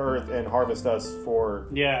not come to Earth and harvest us for.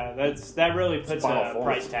 Yeah, that really puts a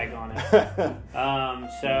price tag on it.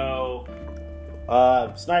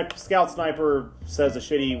 Scout Sniper says a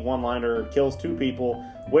shitty one-liner, kills 2 people,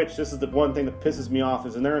 which this is the one thing that pisses me off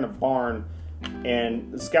is they're in a barn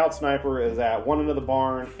and the Scout Sniper is at one end of the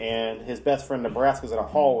barn and his best friend Nebraska's in a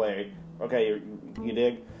hallway. Okay, you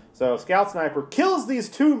dig? So Scout Sniper kills these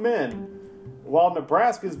 2 men while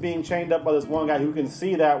Nebraska's being chained up by this one guy who can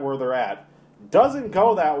see that where they're at. Doesn't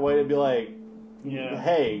go that way to be like,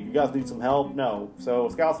 hey, you guys need some help? No. So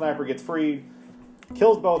Scout Sniper gets free,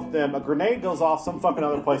 kills both of them. A grenade goes off some fucking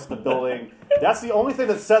other place in the building. That's the only thing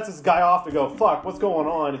that sets this guy off to go, fuck, what's going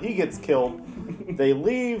on? He gets killed. They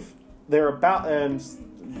leave. And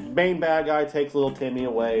main bad guy takes little Timmy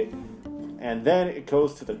away. And then it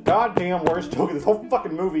goes to the goddamn worst joke of this whole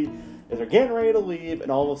fucking movie. Is they're getting ready to leave,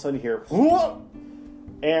 and all of a sudden you hear, whoa!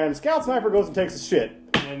 And Scout Sniper goes and takes his shit.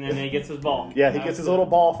 And then he gets his ball. Yeah, he gets his little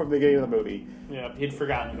ball from the beginning of the movie. Yeah, he'd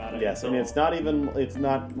forgotten about it. Yes, and it's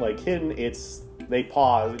not like hidden, they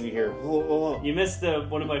pause and you hear, whoa. You missed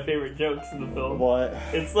one of my favorite jokes in the film. What?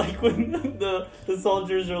 It's like when the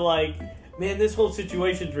soldiers are like, man, this whole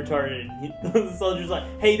situation's retarded. The soldier's like,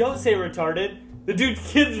 hey, don't say retarded. The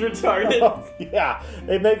dude's kid's retarded. Yeah,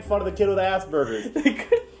 they make fun of the kid with Asperger's.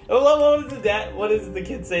 What does the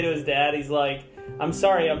kid say to his dad? He's like, I'm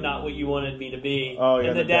sorry I'm not what you wanted me to be. Oh, yeah,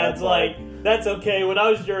 and the dad's like, that's okay. When I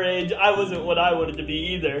was your age, I wasn't what I wanted to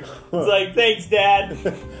be either. It's like, thanks, Dad.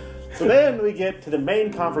 So then we get to the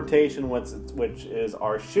main confrontation, which is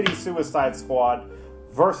our shitty Suicide Squad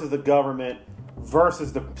versus the government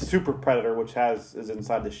versus the Super Predator, which is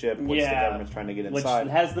inside the ship, which the government's trying to get inside.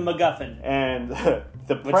 Which has the MacGuffin. And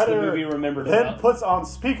the Predator the movie remembered then about. Puts on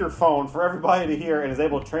speakerphone for everybody to hear and is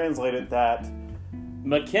able to translate it that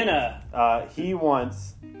McKenna. He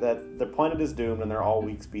wants that the planet is doomed and they're all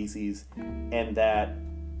weak species, and that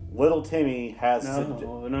little Timmy has...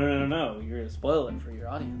 No. You're going to spoil it for your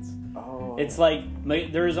audience. Oh. It's like,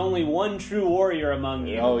 there is only one true warrior among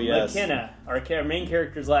you. Oh, yes. McKenna, our main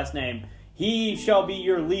character's last name. He shall be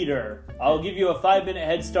your leader. I'll give you a 5-minute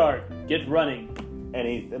head start. Get running.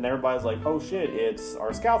 And everybody's like, oh shit, it's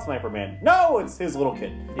our Scout Sniper man. No, it's his little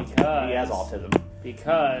kid. Because he has autism.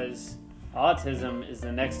 Because autism is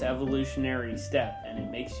the next evolutionary step, and it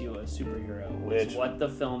makes you a superhero, which is what the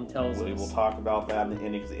film tells us. We will talk about that in the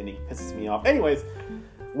ending, because the ending pisses me off. Anyways,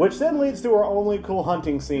 which then leads to our only cool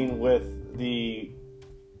hunting scene with the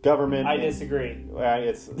government. I disagree.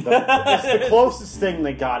 It's the closest thing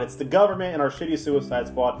they got. It's the government and our shitty Suicide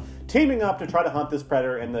Squad teaming up to try to hunt this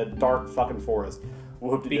predator in the dark fucking forest.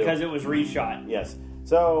 Because it was reshot. Yes.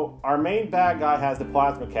 So our main bad guy has the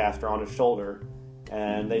plasma caster on his shoulder,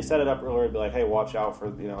 and they set it up earlier to be like, hey, watch out for,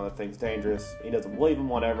 that thing's dangerous. He doesn't believe him,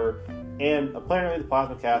 whatever. And apparently the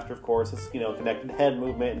plasma caster, of course, is, connected head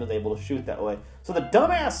movement and is able to shoot that way. So the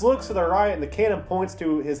dumbass looks to the right and the cannon points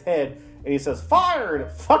to his head and he says, fire! And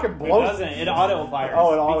it fucking blows. It doesn't. It auto-fires.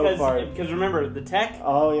 Oh, it auto-fires. Because remember, the tech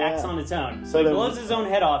acts on its own. So it blows his own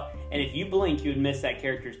head off, and if you blink, you would miss that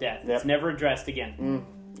character's death. Yep. It's never addressed again.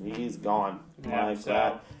 He's gone. Yeah,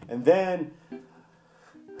 that. And then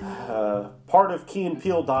part of Key and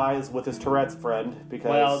Peele dies with his Tourette's friend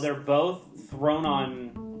because... Well, they're both thrown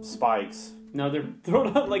on... spikes. No, they're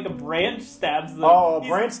thrown on like a branch stabs them. Oh, a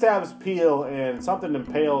branch stabs Peele and something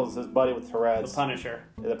impales his buddy with Tourette's. The Punisher.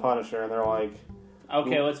 The Punisher, and they're like...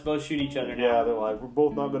 Okay, let's both shoot each other now. Yeah, they're like, we're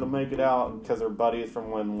both not going to make it out because they're buddies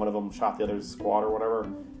from when one of them shot the other's squad or whatever.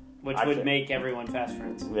 Which would make everyone fast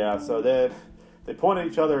friends. Yeah, so they point at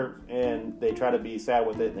each other and they try to be sad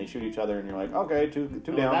with it and they shoot each other and you're like, okay, two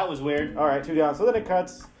down. That was weird. All right, 2 down. So then it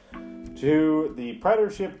cuts to the Predator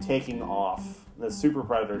ship taking off, the Super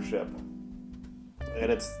Predator ship. And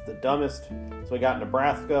it's the dumbest. So we got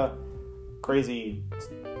Nebraska, crazy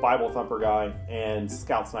Bible thumper guy, and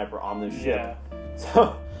Scout Sniper on this ship. Yeah.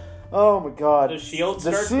 So, oh my god. The shield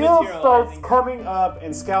starts coming up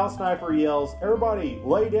and Scout Sniper yells, everybody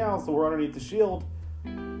lay down so we're underneath the shield.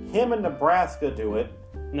 Him and Nebraska do it.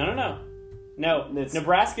 No.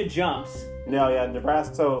 Nebraska jumps. No, yeah,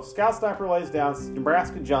 Nebraska. So Scout Sniper lays down,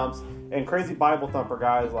 Nebraska jumps, and crazy Bible thumper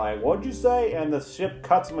guy is like, what'd you say? And the ship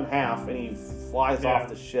cuts him in half and he flies off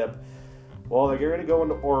the ship. Well, they're going to go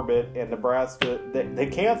into orbit, and Nebraska, they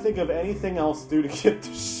can't think of anything else to do to get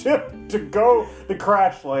the ship to go to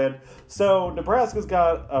crash land. So Nebraska's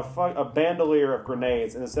got a bandolier of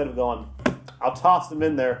grenades, and instead of going, I'll toss them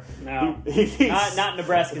in there. No, not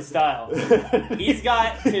Nebraska style. He's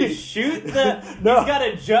got to shoot the. No.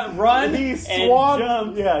 He's got to run and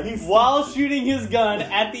jump. Yeah, while shooting his gun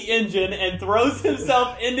at the engine and throws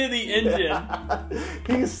himself into the engine.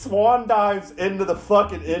 He swan dives into the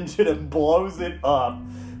fucking engine and blows it up,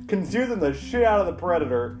 confusing the shit out of the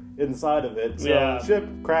Predator inside of it. So the ship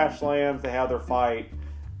crash lands. They have their fight,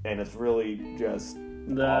 and it's really just.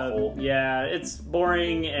 Awful. Yeah, it's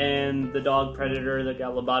boring, and the dog Predator that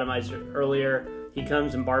got lobotomized earlier, he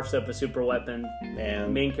comes and barfs up a super weapon, and the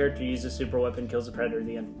main character uses a super weapon, kills the Predator at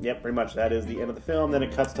the end. Yep, pretty much that is the end of the film. Then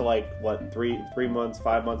it cuts to 3 months,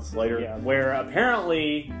 5 months later. Yeah, where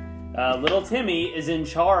apparently little Timmy is in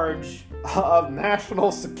charge of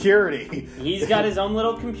national security. He's got his own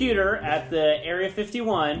little computer at the Area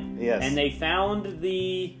 51. Yes. And they found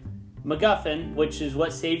the MacGuffin, which is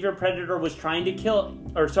what Savior Predator was trying to kill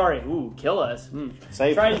us.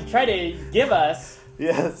 Try to give us.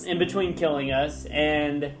 Yes. In between killing us.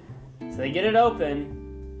 And so they get it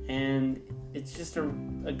open, and it's just a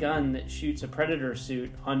gun that shoots a Predator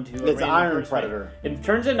suit onto a It's Iron Predator. It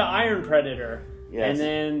turns into Iron Predator. Yes. And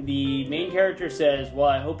then the main character says, well,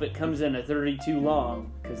 I hope it comes in a 32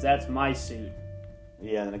 long, because that's my suit.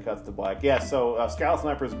 Yeah, and then it cuts to black. Yeah, so Scout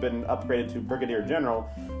Sniper's been upgraded to Brigadier General,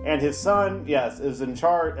 and his son, is in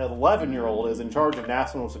charge, 11-year-old, is in charge of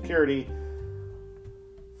national security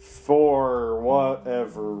for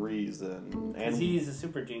whatever reason. Because he's a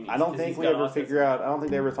super genius. I don't think we ever I don't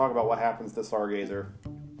think they ever talk about what happens to Stargazer.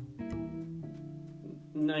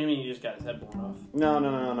 No, you mean he just got his head blown off? No.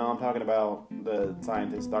 I'm talking about the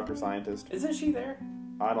scientist, Dr. Scientist. Isn't she there?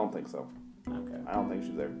 I don't think so. Okay. I don't think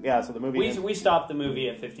she's there. Yeah, so the movie... We stopped the movie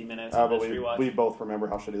at 50 minutes. But we both remember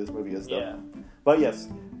how shitty this movie is, though. Yeah. But yes,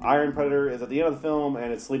 Iron Predator is at the end of the film,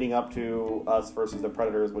 and it's leading up to Us versus the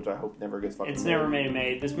Predators, which I hope never gets fucking It's never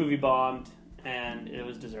made. This movie bombed, and it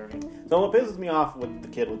was deserving. So what pisses me off with the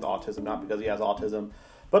kid with autism, not because he has autism,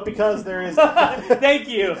 but because there is... Thank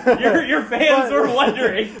you. Your fans were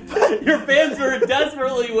wondering. Your fans were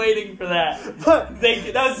desperately waiting for that. Thank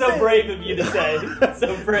you. That was so brave of you to say.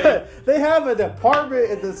 So brave. They have an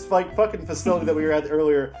apartment in this fucking facility that we were at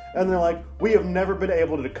earlier, and they're like, we have never been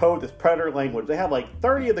able to decode this Predator language. They have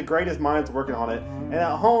 30 of the greatest minds working on it, and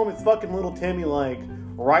at home it's fucking little Timmy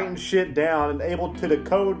writing shit down and able to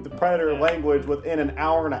decode the Predator language within an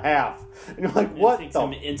hour and a half. And you're like, what the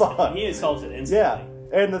fuck? He solves it instantly. Yeah.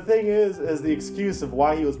 And the thing is the excuse of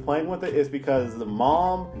why he was playing with it is because the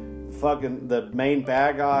mom, the main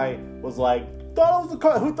bad guy, was like,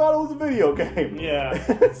 who thought it was a video game? Yeah.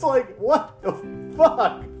 It's like, what the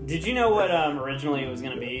fuck? Did you know what originally it was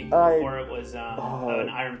going to be before it was an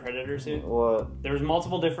Iron Predator suit? What? There was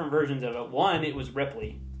multiple different versions of it. One, it was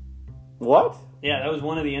Ripley. What? Yeah, that was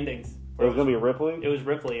one of the endings. It was going to be Ripley? It was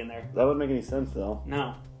Ripley in there. That wouldn't make any sense, though.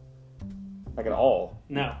 No. Like at all.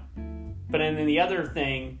 No. But then the other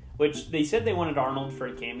thing, which they said they wanted Arnold for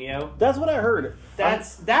a cameo. That's what I heard.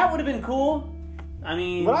 That would have been cool. I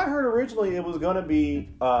mean... What I heard originally, it was going to be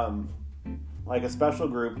a special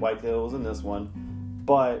group like it was in this one.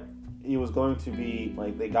 But he was going to be,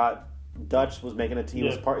 Dutch was making he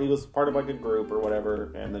was part of a group or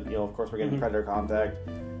whatever. And then, of course, we're getting Predator contact.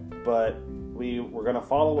 But we were going to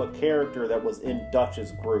follow a character that was in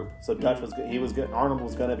Dutch's group. So Arnold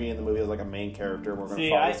was going to be in the movie as a main character. We're going to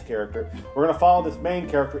follow this character. We're going to follow this main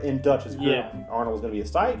character in Dutch's group. Yeah. Arnold was going to be a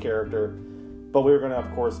side character, but we were going to,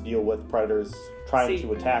 of course, deal with Predators trying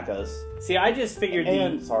to attack us. See, I just figured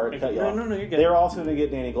sorry to cut you off. No, you're good. They were also going to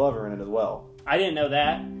get Danny Glover in it as well. I didn't know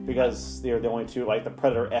that. Because they're the only two, the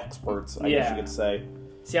Predator experts, I guess you could say.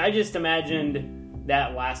 See, I just imagined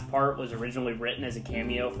that last part was originally written as a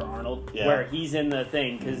cameo for Arnold, where he's in the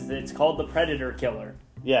thing, because it's called the Predator Killer.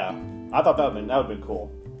 Yeah. I thought that would have been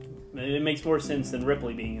cool. It makes more sense than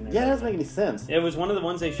Ripley being in there. Yeah, it doesn't make any sense. It was one of the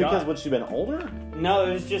ones they shot. Because would she have been older? No,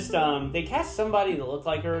 it was just, they cast somebody that looked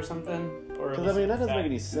like her or something. Because, that doesn't make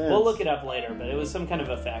any sense. We'll look it up later, but it was some kind of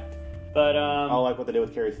effect. But, like what they did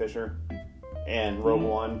with Carrie Fisher and Rogue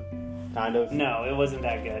One. Kind of? No, it wasn't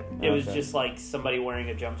that good. It was just somebody wearing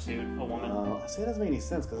a jumpsuit, a woman. See, it doesn't make any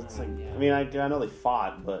sense because it's I know they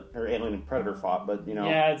fought, or Alien and Predator fought, but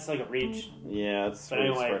Yeah, it's like a reach. Yeah, it's. But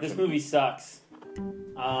anyway, this movie sucks.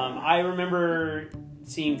 I remember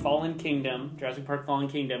seeing Jurassic Park Fallen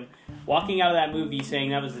Kingdom, walking out of that movie saying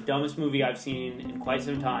that was the dumbest movie I've seen in quite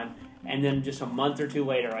some time, and then just a month or two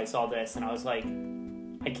later I saw this and I was like,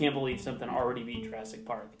 I can't believe something already beat Jurassic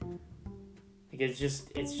Park. It's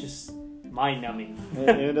just mind-numbing.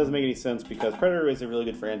 It doesn't make any sense because Predator is a really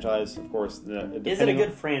good franchise, of course. Is it a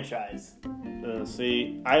good franchise?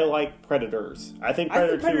 See, I like Predators. I think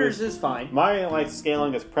Predators is fine. My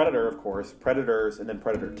scaling is Predator, of course, Predators, and then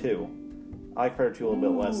Predator 2. I like Predator 2 a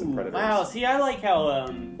little bit less than Predators. Wow, see, I like how,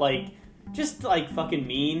 just fucking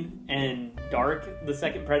mean and dark the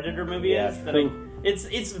second Predator movie is. But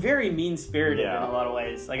it's very mean-spirited in a lot of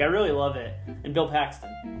ways. I really love it. And Bill Paxton.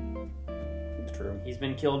 True. He's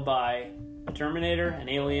been killed by a Terminator, an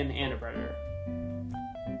Alien, and a Predator.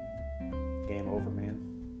 Game over,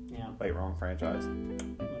 man. Yeah. Wait, wrong franchise.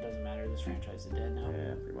 It doesn't matter. This franchise is dead now.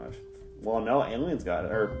 Yeah, pretty much. Well, no, Alien's got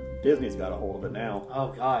it, or Disney's got a hold of it now. Oh,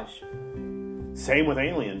 gosh. Same with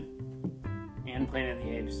Alien. And Planet of the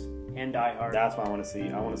Apes. And Die Hard. That's what I want to see.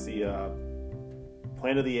 I want to see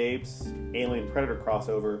Planet of the Apes, Alien Predator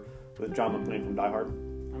crossover with John McClane from Die Hard.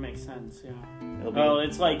 I'm makes sense, yeah.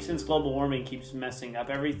 It's like since global warming keeps messing up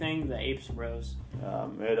everything, the apes rose.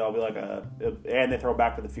 It'll be like and they throw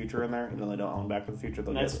Back to the Future in there, even though they don't own Back to the Future.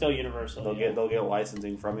 That's still Universal. They'll get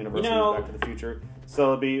licensing from Universal Back to the Future.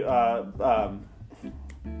 So it'll be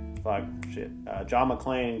John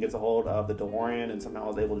McClane gets a hold of the DeLorean and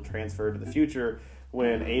somehow is able to transfer to the future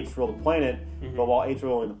when apes rule the planet. Mm-hmm. But while apes are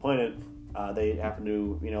ruling the planet, they happen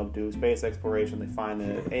to do space exploration. They find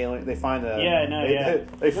the alien. They find the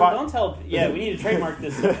Don't tell. Yeah, we need to trademark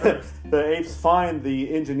this first. The apes find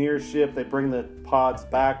the engineer ship. They bring the pods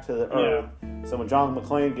back to the Earth. Yeah. So when John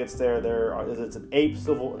McClane gets there, it's an ape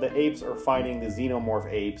civil. The apes are fighting the xenomorph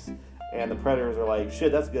apes. And the predators are like,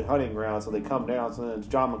 shit, that's a good hunting ground. So they come down. So then it's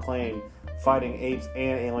John McClane fighting apes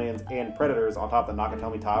and aliens and predators on top of the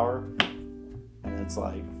Nakatomi Tower. And it's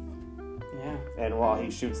like... Yeah. And while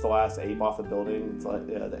he shoots the last ape off the building, it's like,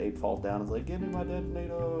 the ape falls down. It's like, give me my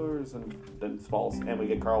detonators. And then falls. And we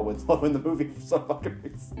get Carl Winslow in the movie for some fucking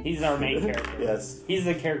reason. He's our main character. Yes. He's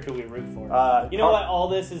the character we root for. What all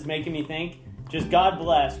this is making me think? Just God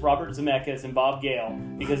bless Robert Zemeckis and Bob Gale,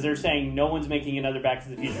 because they're saying no one's making another Back to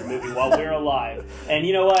the Future movie while we're alive. And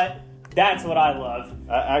you know what? That's what I love.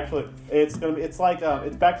 Actually, it's Back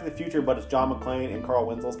to the Future, but it's John McClane and Carl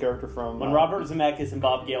Winslow's character from... When Robert Zemeckis and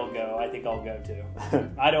Bob Gale go, I think I'll go too.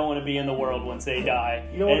 I don't want to be in the world once they die.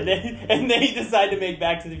 And they decide to make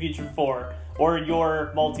Back to the Future 4, or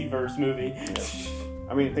your multiverse movie. Yeah.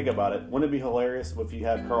 I mean, think about it. Wouldn't it be hilarious if you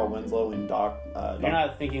had Carl Winslow and Doc... You're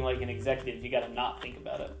not thinking like an executive. You got to not think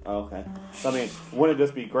about it. Oh, okay. So, I mean, wouldn't it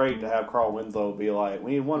just be great to have Carl Winslow be like,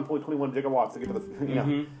 we need 1.21 gigawatts to get to the... You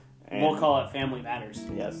know, and we'll call it Family Matters.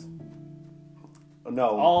 Yes.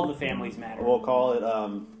 No. All the families matter. We'll call it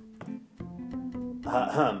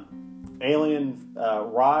Alien...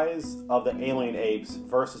 Rise of the Alien Apes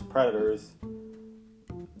versus Predators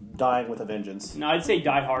dying with a vengeance. No, I'd say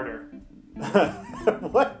Die Harder.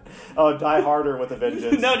 What? Oh, Die Harder with a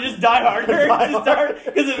vengeance. No, just Die Harder.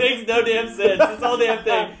 Because it makes no damn sense. It's all damn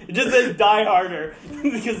thing. It just says Die Harder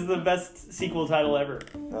because it's the best sequel title ever.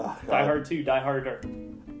 Oh, Die Hard 2, Die Harder.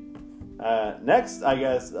 Next, I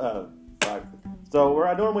guess. So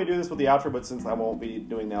I normally do this with the outro, but since I won't be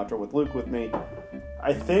doing the outro with Luke with me,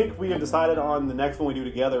 I think we have decided on the next one we do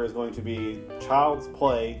together is going to be Child's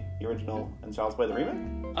Play, the original, and Child's Play, the remake?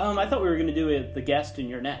 I thought we were going to do it, The Guest, and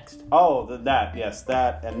You're Next. Oh,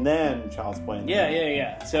 that, and then Child's Play.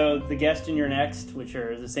 Yeah. So The Guest and You're Next, which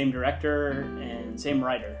are the same director and same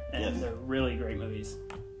writer, and they're really great movies.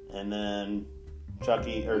 And then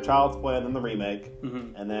Child's Play, and then the remake.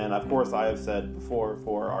 Mm-hmm. And then, of course, I have said before,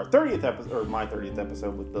 for our 30th episode, or my 30th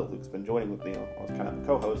episode, with Luke's been joining with me, I was kind of a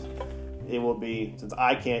co-host, it will be, since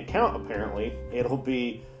I can't count apparently, it'll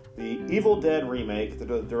be the Evil Dead remake, the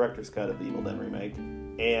director's cut of the Evil Dead remake,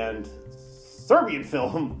 and Serbian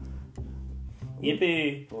film.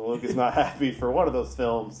 Yippee. Luke is not happy for one of those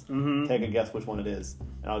films. Mm-hmm. Take a guess which one it is,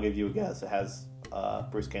 and I'll give you a guess. It has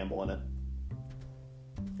Bruce Campbell in it.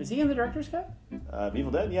 Is he in the director's cut?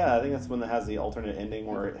 Evil Dead? Yeah, I think that's when it has the alternate ending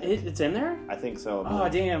where it's in there? I think so. Oh,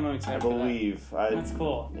 damn, I'm excited. I believe. That's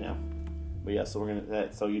cool. Yeah. But yeah, so we're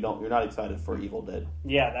gonna. So you're not excited for Evil Dead?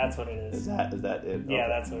 Yeah, that's what it is. Is that it? Okay. Yeah,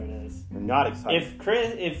 that's what it is. You're not excited.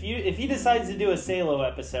 If he decides to do a Salo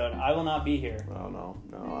episode, I will not be here. Oh no.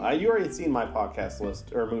 You already seen my podcast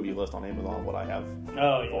list or movie list on Amazon. What I have.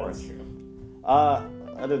 Oh yeah, that's true.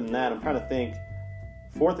 Other than that, I'm trying to think.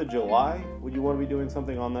 4th of July. Would you want to be doing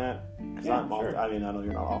something on that? Yeah, sure. I mean, I know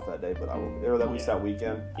you're not off that day, but I will. Or that that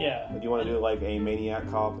weekend. Yeah. Would you want to do like a Maniac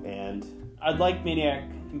Cop and? I'd like Maniac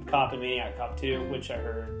Cop and Maniac Cop 2, which I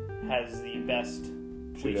heard has the best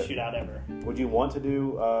shootout ever. Would you want to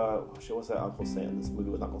do, what's that Uncle Sam, this movie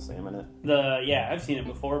with Uncle Sam in it? I've seen it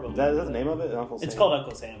before. But is that the name of it, Uncle Sam? It's called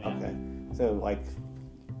Uncle Sam, yeah. Okay. So,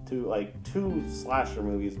 two slasher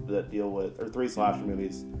movies that deal with, or 3 slasher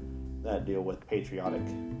movies that deal with patriotic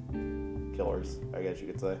killers, I guess you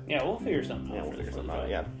could say. Yeah, we'll figure something out. Yeah, we'll figure something out,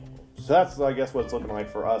 yeah. So that's, I guess, what it's looking like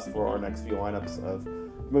for us for our next few lineups of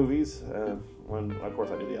movies. When, of course,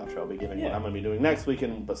 I do the outro, I'll be giving what I'm going to be doing next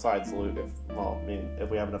weekend besides Luke. If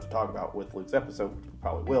we have enough to talk about with Luke's episode, which we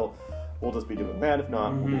probably will, we'll just be doing that. If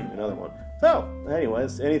not, we'll do another one. So,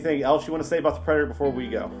 anyways, anything else you want to say about The Predator before we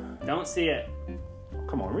go? Don't see it.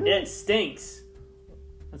 Come on, really? It stinks.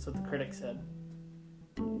 That's what the critics said.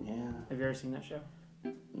 Yeah. Have you ever seen that show?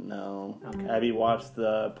 No. Okay. Have you watched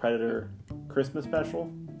the Predator Christmas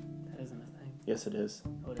special? That isn't a thing. Yes, it is.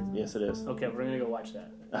 Oh, it isn't? Yes, it is. Okay, we're going to go watch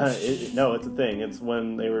that. No, it's a thing. It's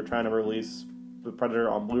when they were trying to release the Predator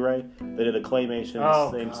on Blu-ray, They did a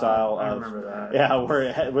claymation, same style. I remember that. Yeah,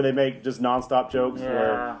 where they make just nonstop jokes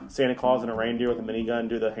where Santa Claus and a reindeer with a minigun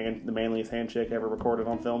do the manliest handshake ever recorded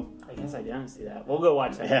on film. I guess I didn't see that. We'll go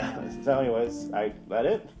watch that. Yeah. So anyways, that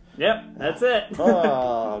it? Yep, that's it.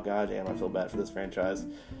 Oh, goddamn, I feel bad for this franchise.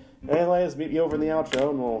 Anyways, meet you over in the outro,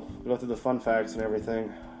 and we'll go through the fun facts and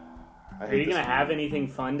everything. Are you going to have anything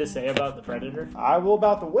fun to say about the Predator? I will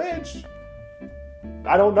about the witch.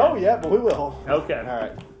 I don't know yet, but we will. Okay. All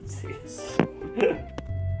right.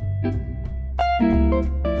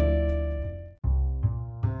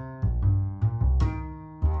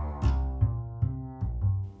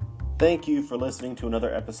 Thank you for listening to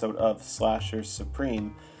another episode of Slasher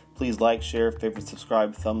Supreme. Please like, share, favorite,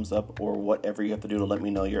 subscribe, thumbs up, or whatever you have to do to let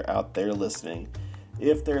me know you're out there listening.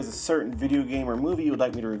 If there's a certain video game or movie you would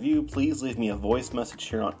like me to review, please leave me a voice message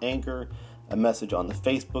here on Anchor, a message on the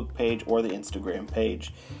Facebook page, or the Instagram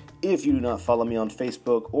page. If you do not follow me on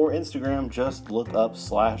Facebook or Instagram, just look up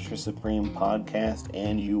Slasher Supreme Podcast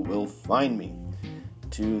and you will find me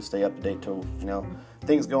to stay up to date to,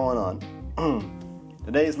 things going on.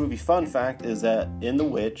 Today's movie fun fact is that in The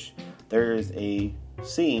Witch, there is a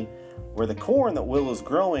scene where the corn that Will is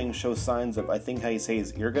growing shows signs of, I think how you say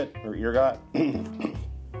is ergot,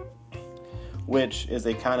 which is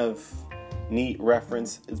a kind of neat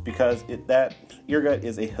reference. It's because that ergot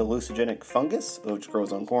is a hallucinogenic fungus which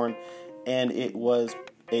grows on corn, and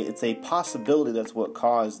it's a possibility that's what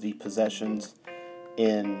caused the possessions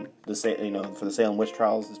in the for the Salem witch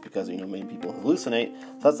trials, is because many people hallucinate.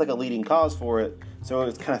 So that's like a leading cause for it. So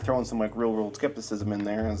it's kind of throwing some like real world skepticism in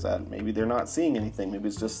there, is that maybe they're not seeing anything. Maybe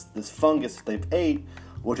it's just this fungus they've ate,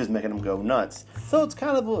 which is making them go nuts. So it's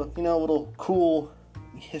kind of a little cool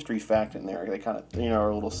history fact in there. They kind of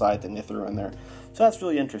a little side thing they threw in there. So that's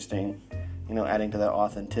really interesting. Adding to that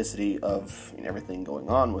authenticity of everything going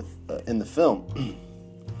on with in the film.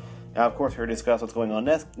 Now, of course, we're going to discuss what's going on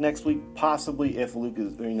next week, possibly if Luke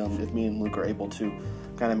is, if me and Luke are able to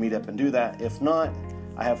kind of meet up and do that. If not,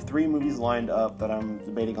 I have 3 movies lined up that I'm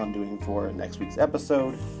debating on doing for next week's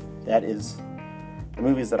episode. That is, the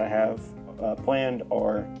movies that I have planned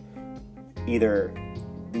are either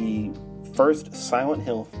the first Silent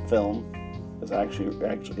Hill film, because I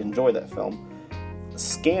actually enjoy that film,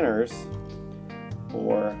 Scanners,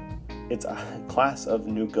 or it's a Class of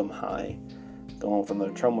Nukem High, going from the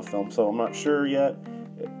Troma film. So I'm not sure yet.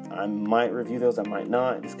 I might review those, I might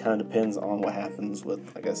not. It just kind of depends on what happens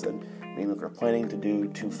with, like I said, me and Luke are planning to do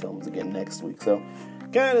 2 films again next week. So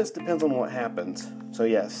kind of just depends on what happens. So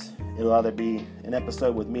yes, it'll either be an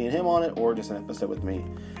episode with me and him on it, or just an episode with me.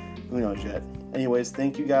 Who knows yet. Anyways,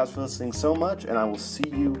 thank you guys for listening so much, and I will see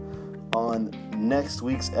you on next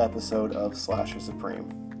week's episode of Slasher Supreme.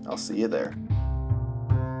 I'll see you there.